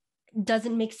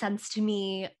 doesn't make sense to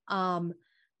me.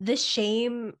 The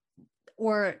shame,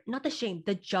 or not the shame,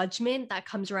 the judgment that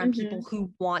comes around people Mm-hmm.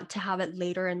 who want to have it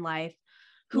later in life,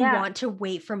 who Yeah, want to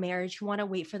wait for marriage, who want to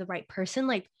wait for the right person.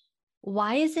 Like,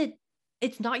 why is it?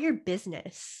 It's not your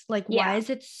business. Like, why yeah, is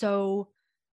it so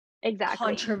exactly.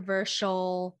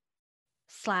 controversial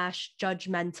slash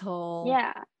judgmental?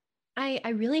 Yeah. I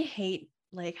really hate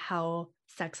like how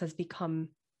sex has become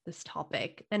this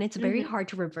topic, and it's very Mm-hmm. hard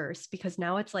to reverse because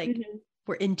now it's like Mm-hmm.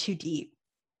 we're in too deep.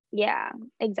 Yeah,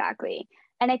 exactly.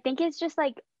 And I think it's just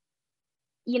like,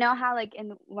 you know how like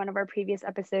in one of our previous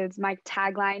episodes, my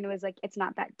tagline was like, it's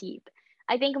not that deep.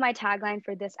 I think my tagline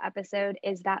for this episode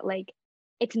is that like,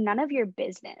 it's none of your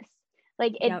business.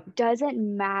 Like, it Yep. doesn't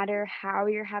matter how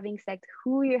you're having sex,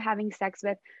 who you're having sex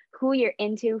with, who you're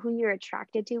into, who you're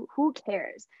attracted to, who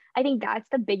cares? I think that's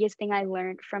the biggest thing I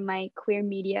learned from my queer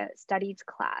media studies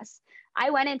class. I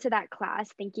went into that class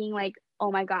thinking, like,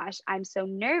 oh my gosh, I'm so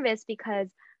nervous because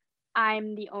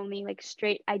I'm the only like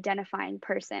straight identifying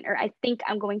person, or I think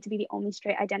I'm going to be the only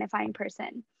straight identifying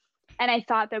person. And I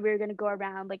thought that we were going to go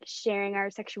around like sharing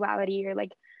our sexuality or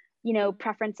like, you know,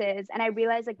 preferences. And I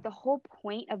realized like the whole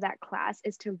point of that class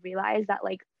is to realize that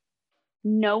like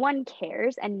no one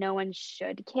cares and no one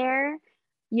should care.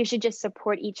 You should just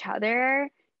support each other.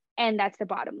 And that's the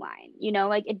bottom line, you know,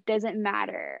 like it doesn't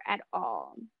matter at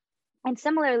all. And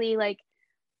similarly, like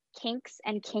kinks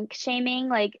and kink shaming,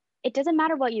 like it doesn't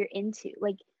matter what you're into.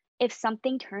 Like if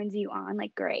something turns you on,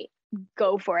 like great,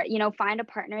 go for it. You know, find a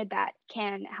partner that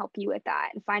can help you with that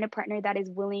and find a partner that is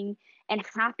willing and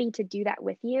happy to do that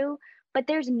with you. But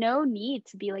there's no need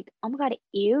to be like, oh my God,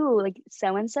 ew, like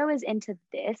so and so is into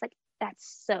this. Like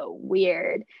that's so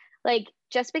weird. Like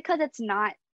just because it's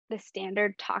not the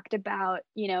standard talked about,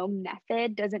 you know,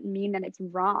 method doesn't mean that it's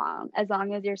wrong as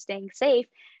long as you're staying safe,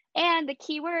 and the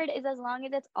key word is as long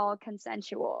as it's all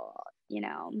consensual, you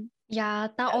know? Yeah,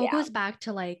 that So all yeah. goes back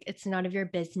to like, it's none of your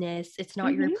business. It's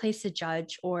not your Mm-hmm. place to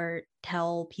judge or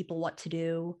tell people what to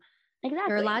do.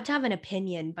 You're allowed Exactly. to have an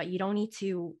opinion, but you don't need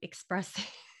to express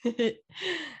it,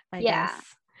 I guess. Yeah,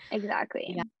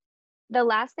 exactly. Yeah. The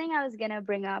last thing I was gonna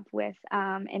bring up with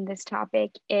in this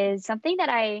topic is something that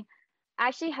I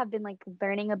actually have been like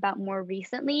learning about more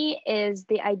recently is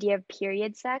the idea of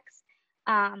period sex.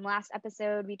 Last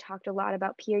episode we talked a lot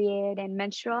about period and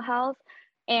menstrual health,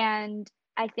 and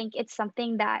I think it's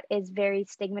something that is very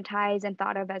stigmatized and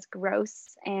thought of as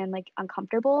gross and like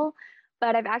uncomfortable.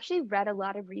 But I've actually read a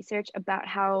lot of research about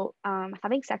how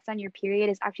having sex on your period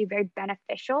is actually very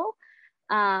beneficial.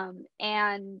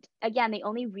 And again, the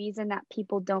only reason that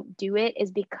people don't do it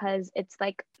is because it's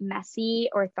like messy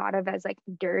or thought of as like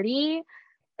dirty.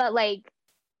 But like,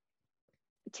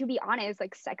 to be honest,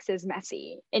 like sex is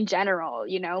messy in general,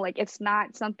 you know, like it's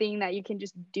not something that you can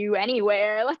just do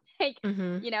anywhere. Like,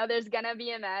 Mm-hmm. you know, there's gonna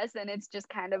be a mess and it's just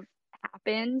kind of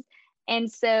happens.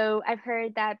 And so I've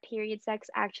heard that period sex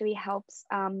actually helps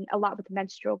a lot with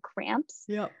menstrual cramps.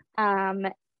 Yep. Um,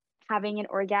 Having an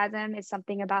orgasm is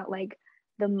something about like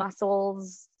the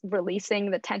muscles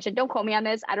releasing the tension. Don't quote me on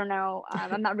this. I don't know.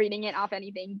 I'm not reading it off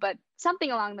anything, but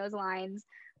something along those lines.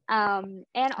 And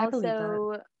I believe that.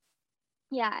 also,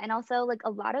 yeah, and also like a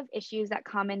lot of issues that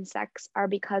come in sex are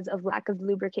because of lack of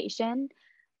lubrication.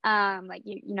 Like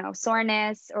you know,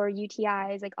 soreness or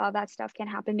UTIs, like all that stuff can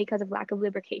happen because of lack of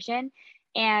lubrication.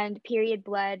 And period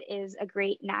blood is a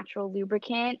great natural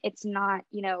lubricant. It's not,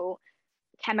 you know,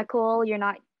 chemical. You're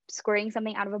not squirting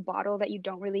something out of a bottle that you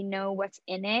don't really know what's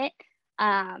in it.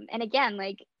 And again,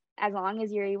 like as long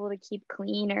as you're able to keep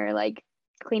clean or like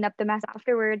clean up the mess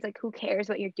afterwards, like who cares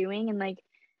what you're doing? And like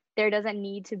there doesn't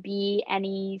need to be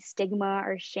any stigma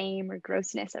or shame or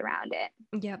grossness around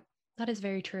it. Yep. That is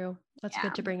very true. That's good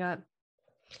Yeah. to bring up.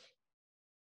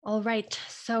 All right.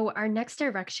 So, our next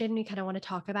direction we kind of want to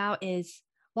talk about is,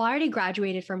 well, I already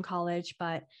graduated from college,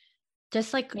 but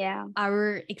just like Yeah.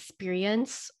 our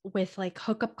experience with like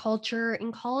hookup culture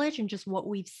in college and just what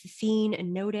we've seen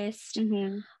and noticed.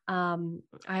 Mm-hmm.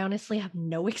 I honestly have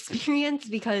no experience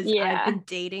because I've Yeah. been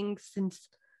dating since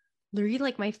literally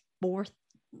like my fourth,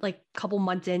 like couple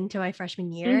months into my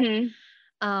freshman year.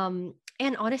 Mm-hmm.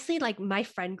 And honestly, like my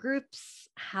friend groups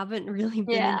haven't really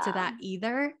been into Yeah. that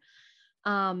either.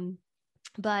 Um,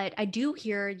 but I do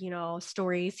hear,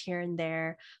 stories here and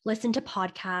there, listen to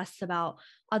podcasts about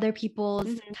other people's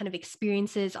Mm-hmm. kind of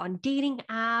experiences on dating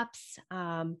apps.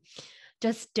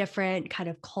 just different kind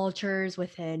of cultures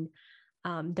within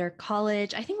their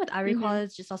college. I think with every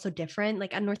college, it's also different.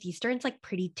 Like at Northeastern, it's like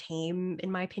pretty tame,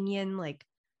 in my opinion. Like,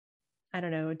 I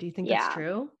don't know. Do you think that's Yeah.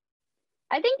 true?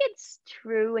 I think it's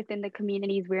true within the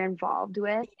communities we're involved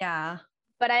with, Yeah.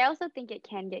 but I also think it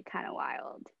can get kind of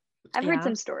wild. I've heard Yeah.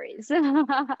 some stories.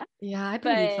 Yeah, I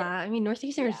believe But that. I mean,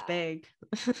 Northeastern is yeah, big.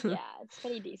 yeah, it's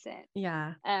pretty decent.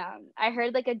 Yeah. I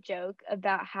heard like a joke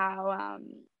about how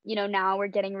now we're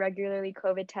getting regularly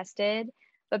COVID tested,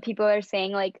 but people are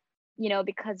saying like,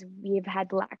 because we've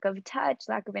had lack of touch,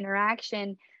 lack of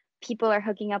interaction, people are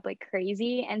hooking up like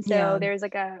crazy. And so Yeah. there's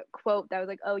like a quote that was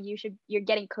like, oh, you're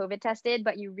getting COVID tested,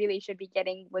 but you really should be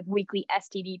getting like weekly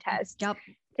STD tests Yep.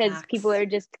 because people Facts. are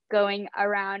just going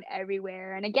around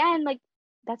everywhere. And again, like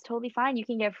that's totally fine. You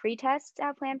can get free tests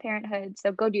at Planned Parenthood,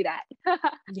 so go do that.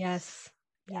 Yes.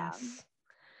 Yeah. Yes.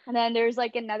 And then there's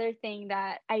like another thing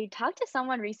that I talked to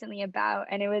someone recently about,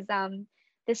 and it was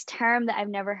this term that I've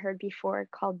never heard before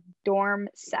called dorm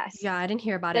cess. Yeah, I didn't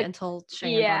hear about it Like, until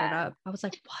Cheyenne brought it yeah. up. I was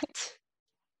like, what?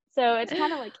 So it's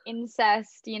kind of like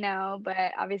incest,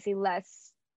 but obviously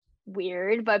less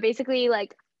weird. But basically,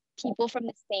 like people from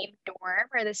the same dorm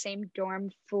or the same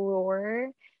dorm floor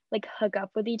like hook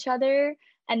up with each other.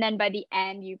 And then by the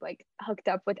end, you've like hooked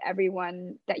up with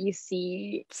everyone that you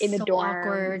see in the So dorms.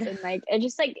 awkward. And like, it's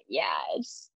just like, yeah,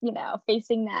 it's,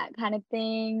 facing that kind of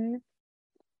thing.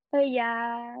 But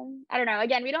yeah, I don't know.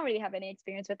 Again, we don't really have any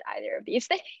experience with either of these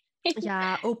things.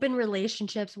 Yeah, open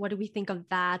relationships. What do we think of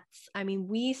that? I mean,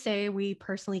 we say we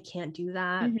personally can't do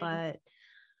that, Mhm. but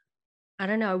I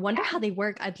don't know. I wonder Yeah. how they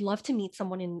work. I'd love to meet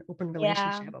someone in an open Yeah.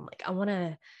 relationship. I'm like, I want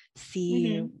to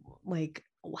see Hmm. like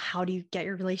how do you get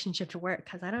your relationship to work?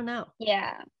 Because I don't know.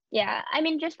 Yeah. Yeah. I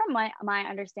mean, just from my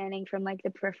understanding from like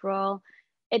the peripheral,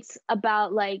 it's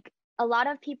about like a lot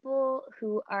of people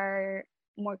who are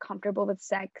more comfortable with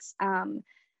sex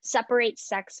separate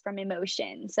sex from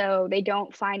emotion. So they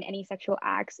don't find any sexual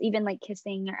acts, even like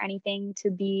kissing or anything, to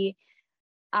be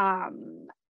um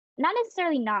not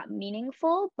necessarily not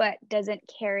meaningful, but doesn't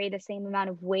carry the same amount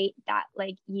of weight that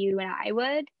like you and I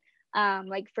would.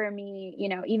 Like for me,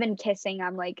 even kissing,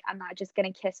 I'm like, I'm not just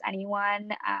gonna kiss anyone.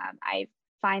 I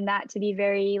find that to be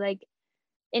very like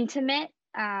intimate.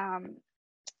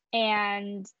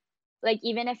 And like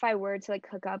even if I were to like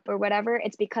hook up or whatever,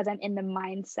 it's because I'm in the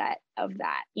mindset of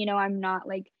that. I'm not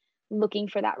like looking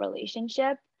for that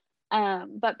relationship.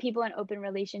 But people in open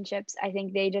relationships, I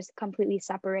think they just completely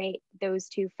separate those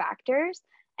two factors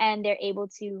and they're able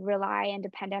to rely and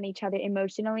depend on each other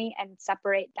emotionally and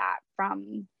separate that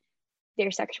from their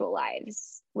sexual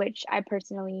lives, which I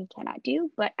personally cannot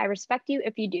do, but I respect you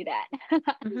if you do that.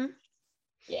 Hmm.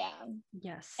 Yeah. And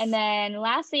Yes. then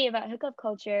lastly, about hookup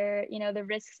culture, the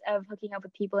risks of hooking up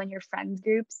with people in your friends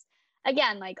groups.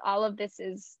 Again, like all of this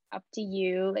is up to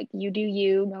you. Like you do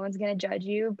you, no one's going to judge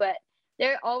you, but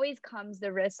there always comes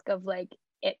the risk of like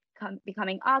it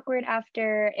becoming awkward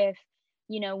after if,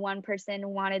 one person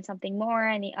wanted something more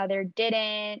and the other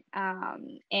didn't.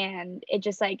 And it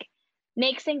just like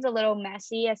makes things a little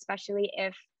messy, especially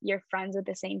if you're friends with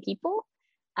the same people.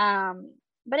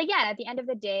 But again, at the end of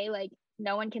the day, like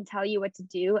no one can tell you what to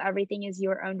do. Everything is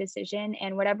your own decision,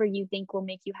 and whatever you think will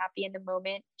make you happy in the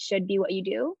moment should be what you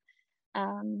do.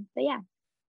 But yeah,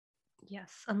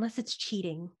 Yes. Unless it's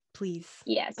cheating, please.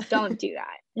 yes, don't do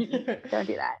that. Don't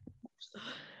do that.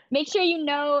 Make sure you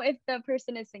know if the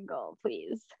person is single,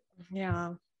 please.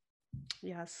 Yeah.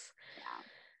 Yes.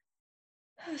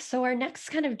 Yeah. So our next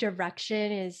kind of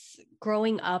direction is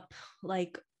growing up.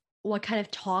 Like, what kind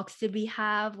of talks did we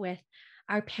have with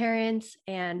our parents,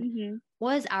 and Hmm.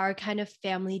 was our kind of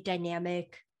family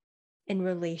dynamic in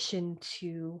relation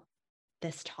to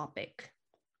this topic?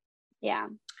 Yeah.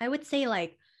 I would say,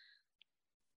 like,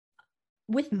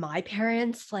 with my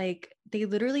parents, like, they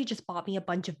literally just bought me a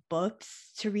bunch of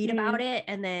books to read about Mm-hmm. it,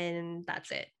 and then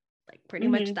that's it. Like, pretty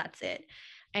much Mm-hmm. that's it.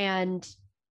 And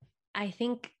I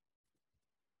think,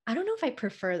 I don't know if I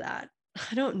prefer that.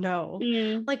 I don't know.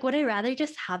 Like, would I rather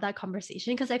just have that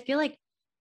conversation? Because I feel like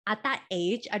at that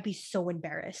age, I'd be so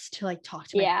embarrassed to like talk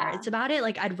to my Yeah. parents about it.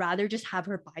 Like, I'd rather just have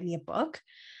her buy me a book.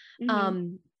 Mm-hmm.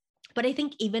 Um, but I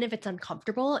think even if it's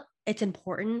uncomfortable, it's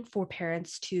important for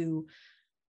parents to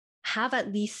have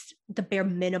at least the bare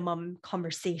minimum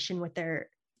conversation with their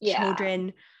Yeah.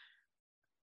 children,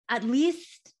 at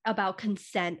least about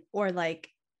consent, or like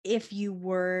if you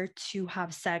were to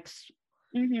have sex,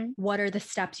 Mm-hmm. what are the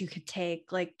steps you could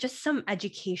take, like just some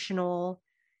educational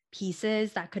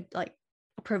pieces that could like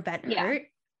prevent Yeah. hurt.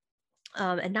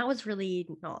 And that was really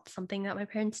not something that my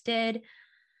parents did.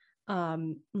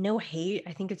 No hate,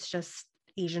 I think it's just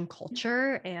Asian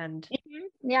culture. And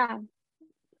Mm-hmm. Yeah.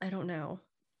 I don't know.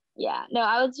 Yeah, no,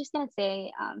 I was just gonna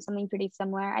say something pretty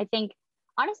similar. I think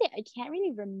honestly, I can't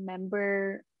really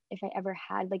remember if I ever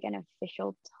had like an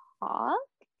official talk.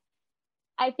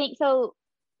 I think so.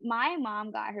 My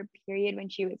mom got her period when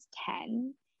she was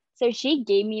 10. So she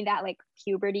gave me that like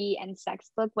puberty and sex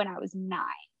book when I was 9.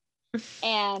 Oh my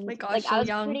And like gosh, I so was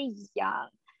young. pretty young.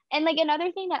 And like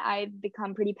another thing that I've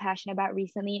become pretty passionate about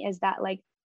recently is that like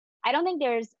I don't think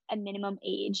there's a minimum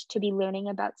age to be learning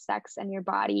about sex and your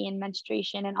body and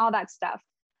menstruation and all that stuff.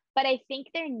 But I think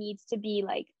there needs to be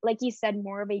like you said,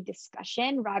 more of a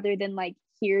discussion rather than like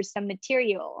here's some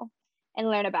material and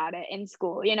learn about it in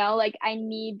school. You know, like I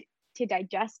need to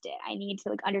digest it. I need to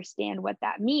like understand what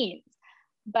that means.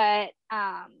 But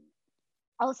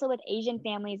also with Asian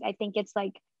families, I think it's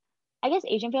like I guess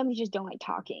Asian families just don't like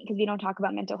talking because we don't talk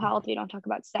about mental health, we don't talk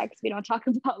about sex, we don't talk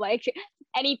about like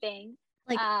anything.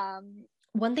 Like, Um,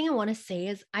 one thing I want to say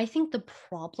is I think the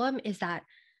problem is that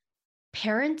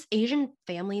parents, Asian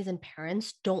families and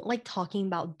parents don't like talking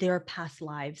about their past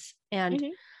lives and mhm,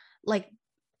 like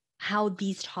how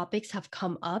these topics have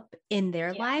come up in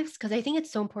their yeah, lives. Cause I think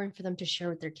it's so important for them to share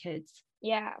with their kids.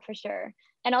 yeah, for sure.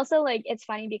 And also, like, it's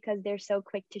funny because they're so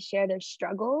quick to share their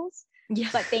struggles, Yeah.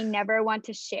 but they never want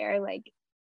to share, like,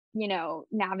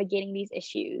 navigating these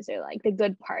issues or like the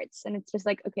good parts. And it's just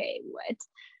like, okay, what?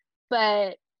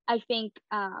 But I think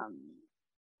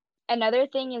another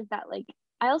thing is that like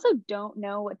I also don't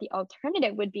know what the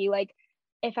alternative would be. Like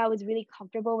if I was really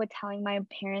comfortable with telling my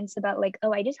parents about like,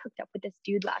 oh, I just hooked up with this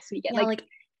dude last weekend. Yeah. Like, Like,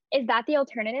 is that the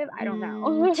alternative? I don't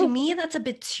know. to me, that's a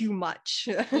bit too much.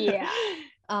 Yeah.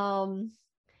 um,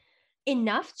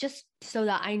 enough just so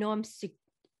that I know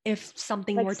if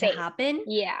something Like were to safe. happen,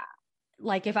 Yeah.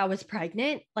 like if I was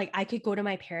pregnant, like I could go to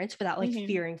my parents without like Hmm.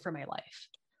 fearing for my life.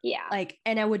 Yeah. Like,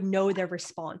 and I would know their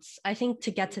response. I think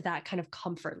to get to that kind of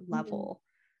comfort Hmm. level.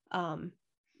 Um,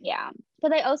 Yeah.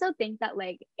 Because I also think that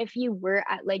like if you were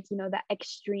at like, that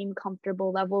extreme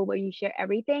comfortable level where you share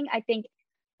everything, I think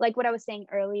like what I was saying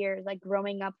earlier, like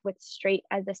growing up with straight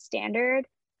as a standard,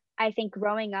 I think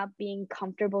growing up being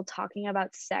comfortable talking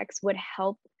about sex would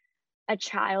help a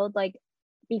child like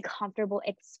be comfortable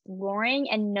exploring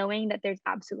and knowing that there's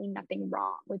absolutely nothing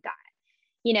wrong with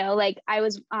that. Like I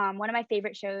was one of my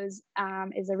favorite shows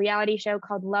is a reality show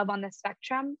called Love on the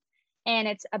Spectrum, and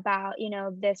it's about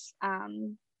this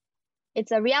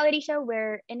it's a reality show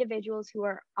where individuals who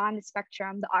are on the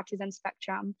spectrum, the autism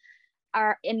spectrum,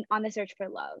 are in on the search for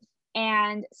love.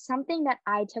 And something that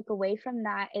I took away from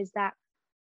that is that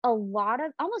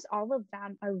almost all of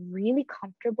them are really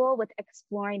comfortable with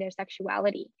exploring their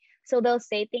sexuality. So they'll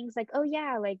say things like, oh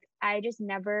yeah, like I just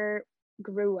never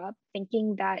grew up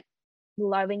thinking that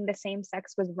loving the same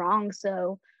sex was wrong,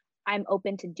 so I'm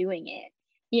open to doing it.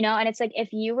 And it's like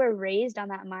if you were raised on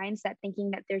that mindset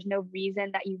thinking that there's no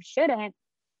reason that you shouldn't,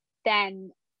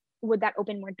 then would that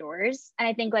open more doors? And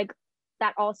I think like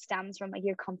that all stems from like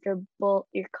your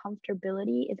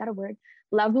comfortability, is that a word?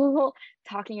 Level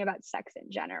talking about sex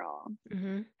in general.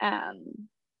 mhm.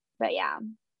 But yeah,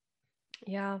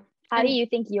 Yeah. how do And you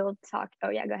think you'll talk? Oh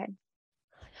yeah, go ahead.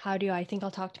 how do I think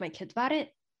I'll talk to my kids about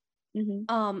it?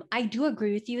 Mm-hmm. I do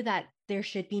agree with you that there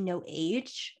should be no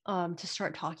age to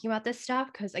start talking about this stuff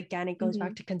because again, it goes Mm-hmm.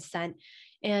 back to consent,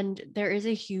 and there is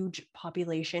a huge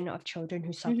population of children who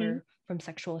Mm-hmm. suffer from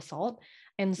sexual assault,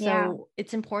 and Yeah. so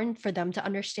it's important for them to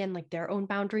understand like their own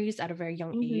boundaries at a very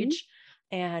young Mm-hmm. age,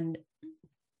 and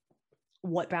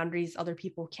what boundaries other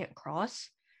people can't cross.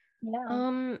 Yeah.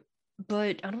 Um,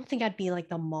 but I don't think I'd be like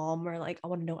the mom or like I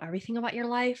want to know everything about your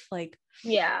life. Like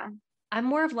Yeah. I'm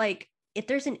more of like, if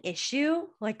there's an issue,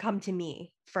 like come to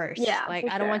me first. Yeah, Like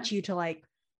for I don't sure. want you to like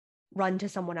run to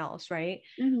someone else, right?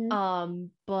 Mm-hmm.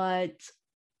 But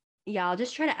yeah, I'll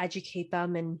just try to educate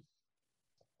them, and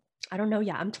I don't know.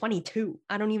 Yeah, I'm 22.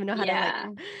 I don't even know how to like Yeah.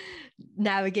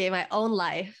 navigate my own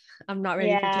life. I'm not ready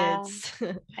for Yeah. kids.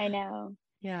 I know.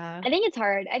 Yeah. I think it's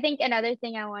hard. I think another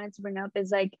thing I wanted to bring up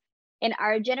is like in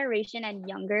our generation and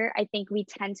younger, I think we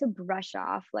tend to brush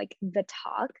off like the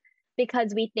talk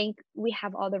because we think we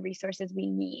have all the resources we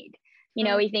need.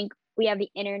 True. We think we have the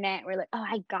internet. We're like, oh,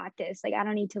 I got this. Like, I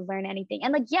don't need to learn anything.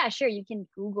 And like, yeah, sure, you can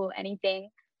Google anything.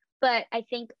 But I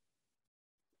think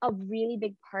a really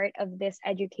big part of this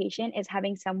education is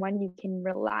having someone you can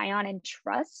rely on and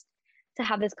trust to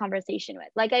have this conversation with.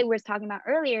 Like I was talking about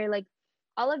earlier, like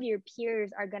all of your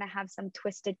peers are going to have some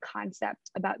twisted concept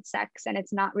about sex, and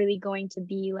it's not really going to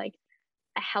be like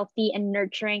a healthy and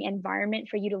nurturing environment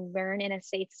for you to learn in a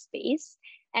safe space.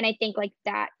 And I think like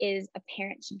that is a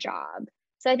parent's job.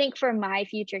 So I think for my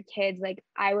future kids, like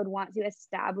I would want to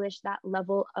establish that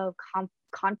level of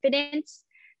confidence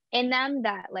in them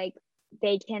that like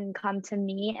they can come to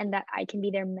me and that I can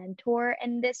be their mentor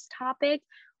in this topic,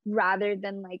 rather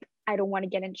than like, I don't want to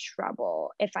get in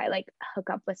trouble if I like hook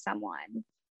up with someone.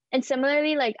 And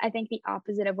similarly, like, I think the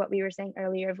opposite of what we were saying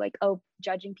earlier of like, oh,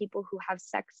 judging people who have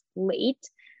sex late.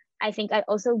 I think I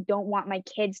also don't want my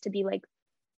kids to be like,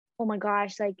 oh my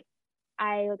gosh, like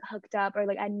I like hooked up or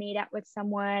like I made out with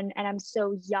someone and I'm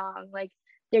so young, like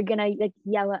they're gonna like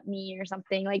yell at me or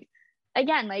something. Like,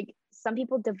 again, like some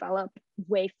people develop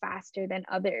way faster than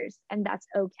others, and that's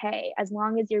okay as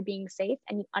long as you're being safe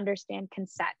and you understand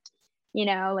consent.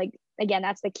 Like, again,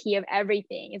 that's the key of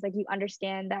everything, is like you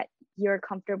understand that you're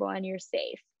comfortable and you're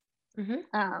safe.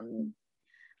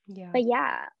 Yeah. But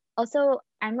yeah, also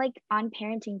I'm like on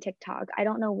parenting TikTok. I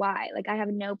don't know why. Like, I have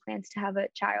no plans to have a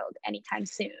child anytime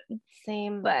soon.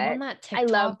 Same. But I'm on that TikTok. I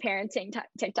love parenting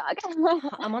TikTok.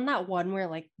 I'm on that one where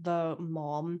like the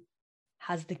mom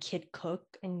has the kid cook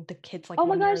and the kid's like oh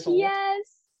my 1 years gosh, old. yes.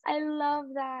 I love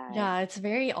that. Yeah, it's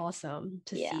very awesome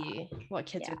to Yeah. see what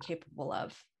kids are capable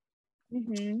of.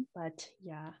 Mm-hmm. But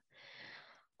yeah,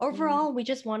 overall, we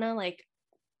just want to like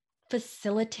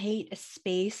facilitate a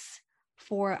space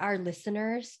for our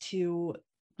listeners to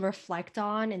reflect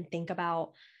on and think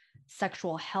about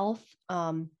sexual health.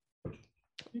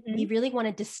 We really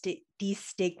want to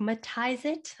destigmatize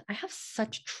it. I have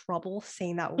such trouble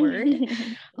saying that word.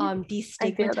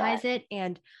 Destigmatize it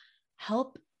and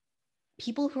help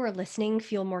people who are listening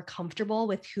feel more comfortable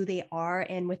with who they are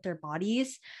and with their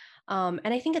bodies. And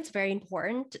I think it's very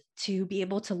important to be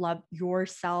able to love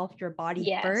yourself, your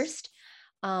body first,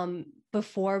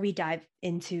 before we dive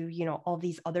into, all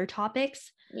these other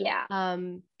topics. Yeah.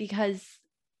 Because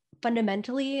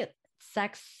fundamentally,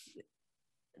 sex,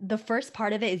 the first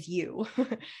part of it is you.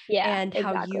 And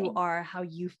how you are, how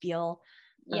you feel.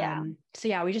 Yeah. So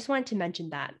yeah, we just wanted to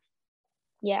mention that.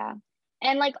 Yeah.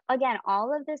 And like, again,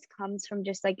 all of this comes from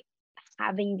just like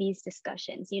having these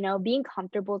discussions, being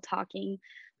comfortable talking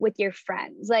with your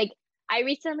friends. Like, I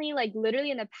recently, like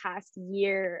literally in the past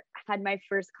year, had my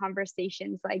first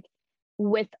conversations like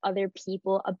with other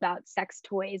people about sex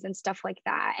toys and stuff like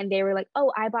that. And they were like,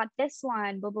 oh, I bought this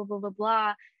one, blah, blah, blah, blah,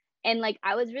 blah. And like,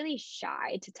 I was really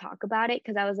shy to talk about it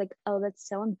because I was like, oh, that's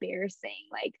so embarrassing.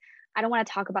 Like, I don't want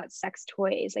to talk about sex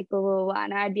toys, like, blah, blah, blah, blah.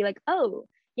 And I'd be like, oh,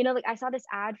 like I saw this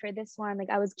ad for this one, like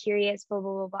I was curious, blah,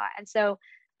 blah, blah, blah. And so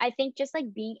I think just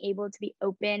like being able to be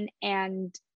open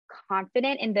and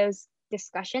confident in those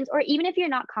discussions, or even if you're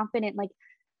not confident, like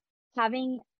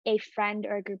having a friend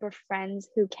or a group of friends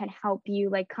who can help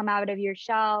you like come out of your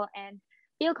shell and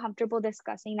feel comfortable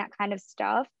discussing that kind of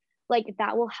stuff, like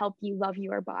that will help you love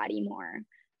your body more.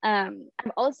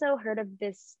 I've also heard of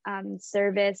this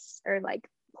service or like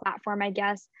platform, I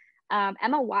guess.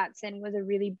 Emma Watson was a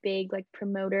really big like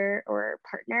promoter or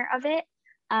partner of it.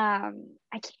 I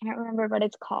can't remember what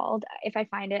it's called. If I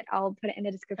find it, I'll put it in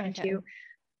the description too.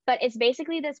 But it's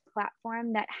basically this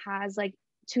platform that has like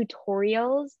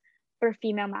tutorials for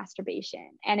female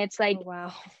masturbation. And it's like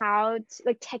how to,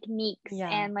 like techniques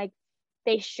and like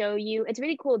they show you, it's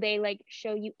really cool. They like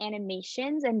show you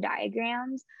animations and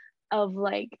diagrams of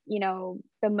like,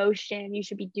 the motion you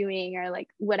should be doing or like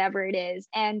whatever it is.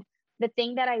 And the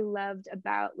thing that I loved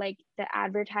about like the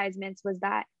advertisements was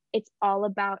that it's all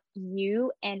about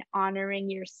you and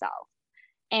honoring yourself.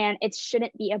 And it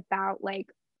shouldn't be about like,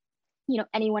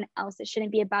 anyone else. It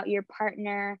shouldn't be about your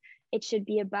partner. It should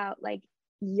be about like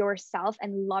yourself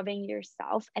and loving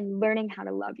yourself and learning how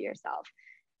to love yourself.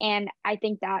 And I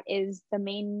think that is the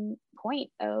main point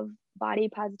of body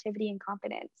positivity and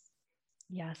confidence.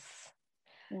 Yes.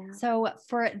 Yeah. So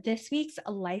for this week's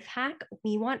life hack,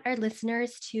 we want our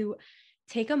listeners to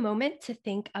take a moment to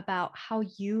think about how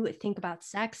you think about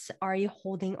sex. Are you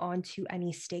holding on to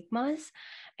any stigmas?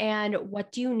 And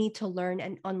what do you need to learn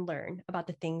and unlearn about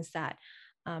the things that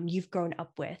you've grown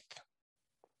up with?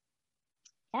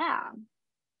 Yeah.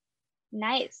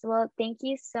 Nice. Well, thank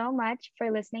you so much for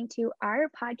listening to our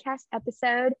podcast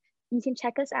episode. You can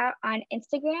check us out on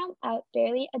Instagram at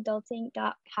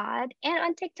barelyadulting.pod and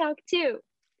on TikTok too.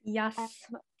 Yes.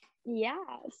 Yeah.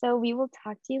 So we will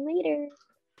talk to you later.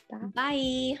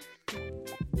 Bye.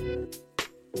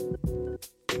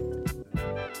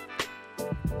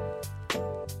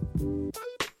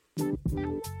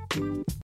 Bye.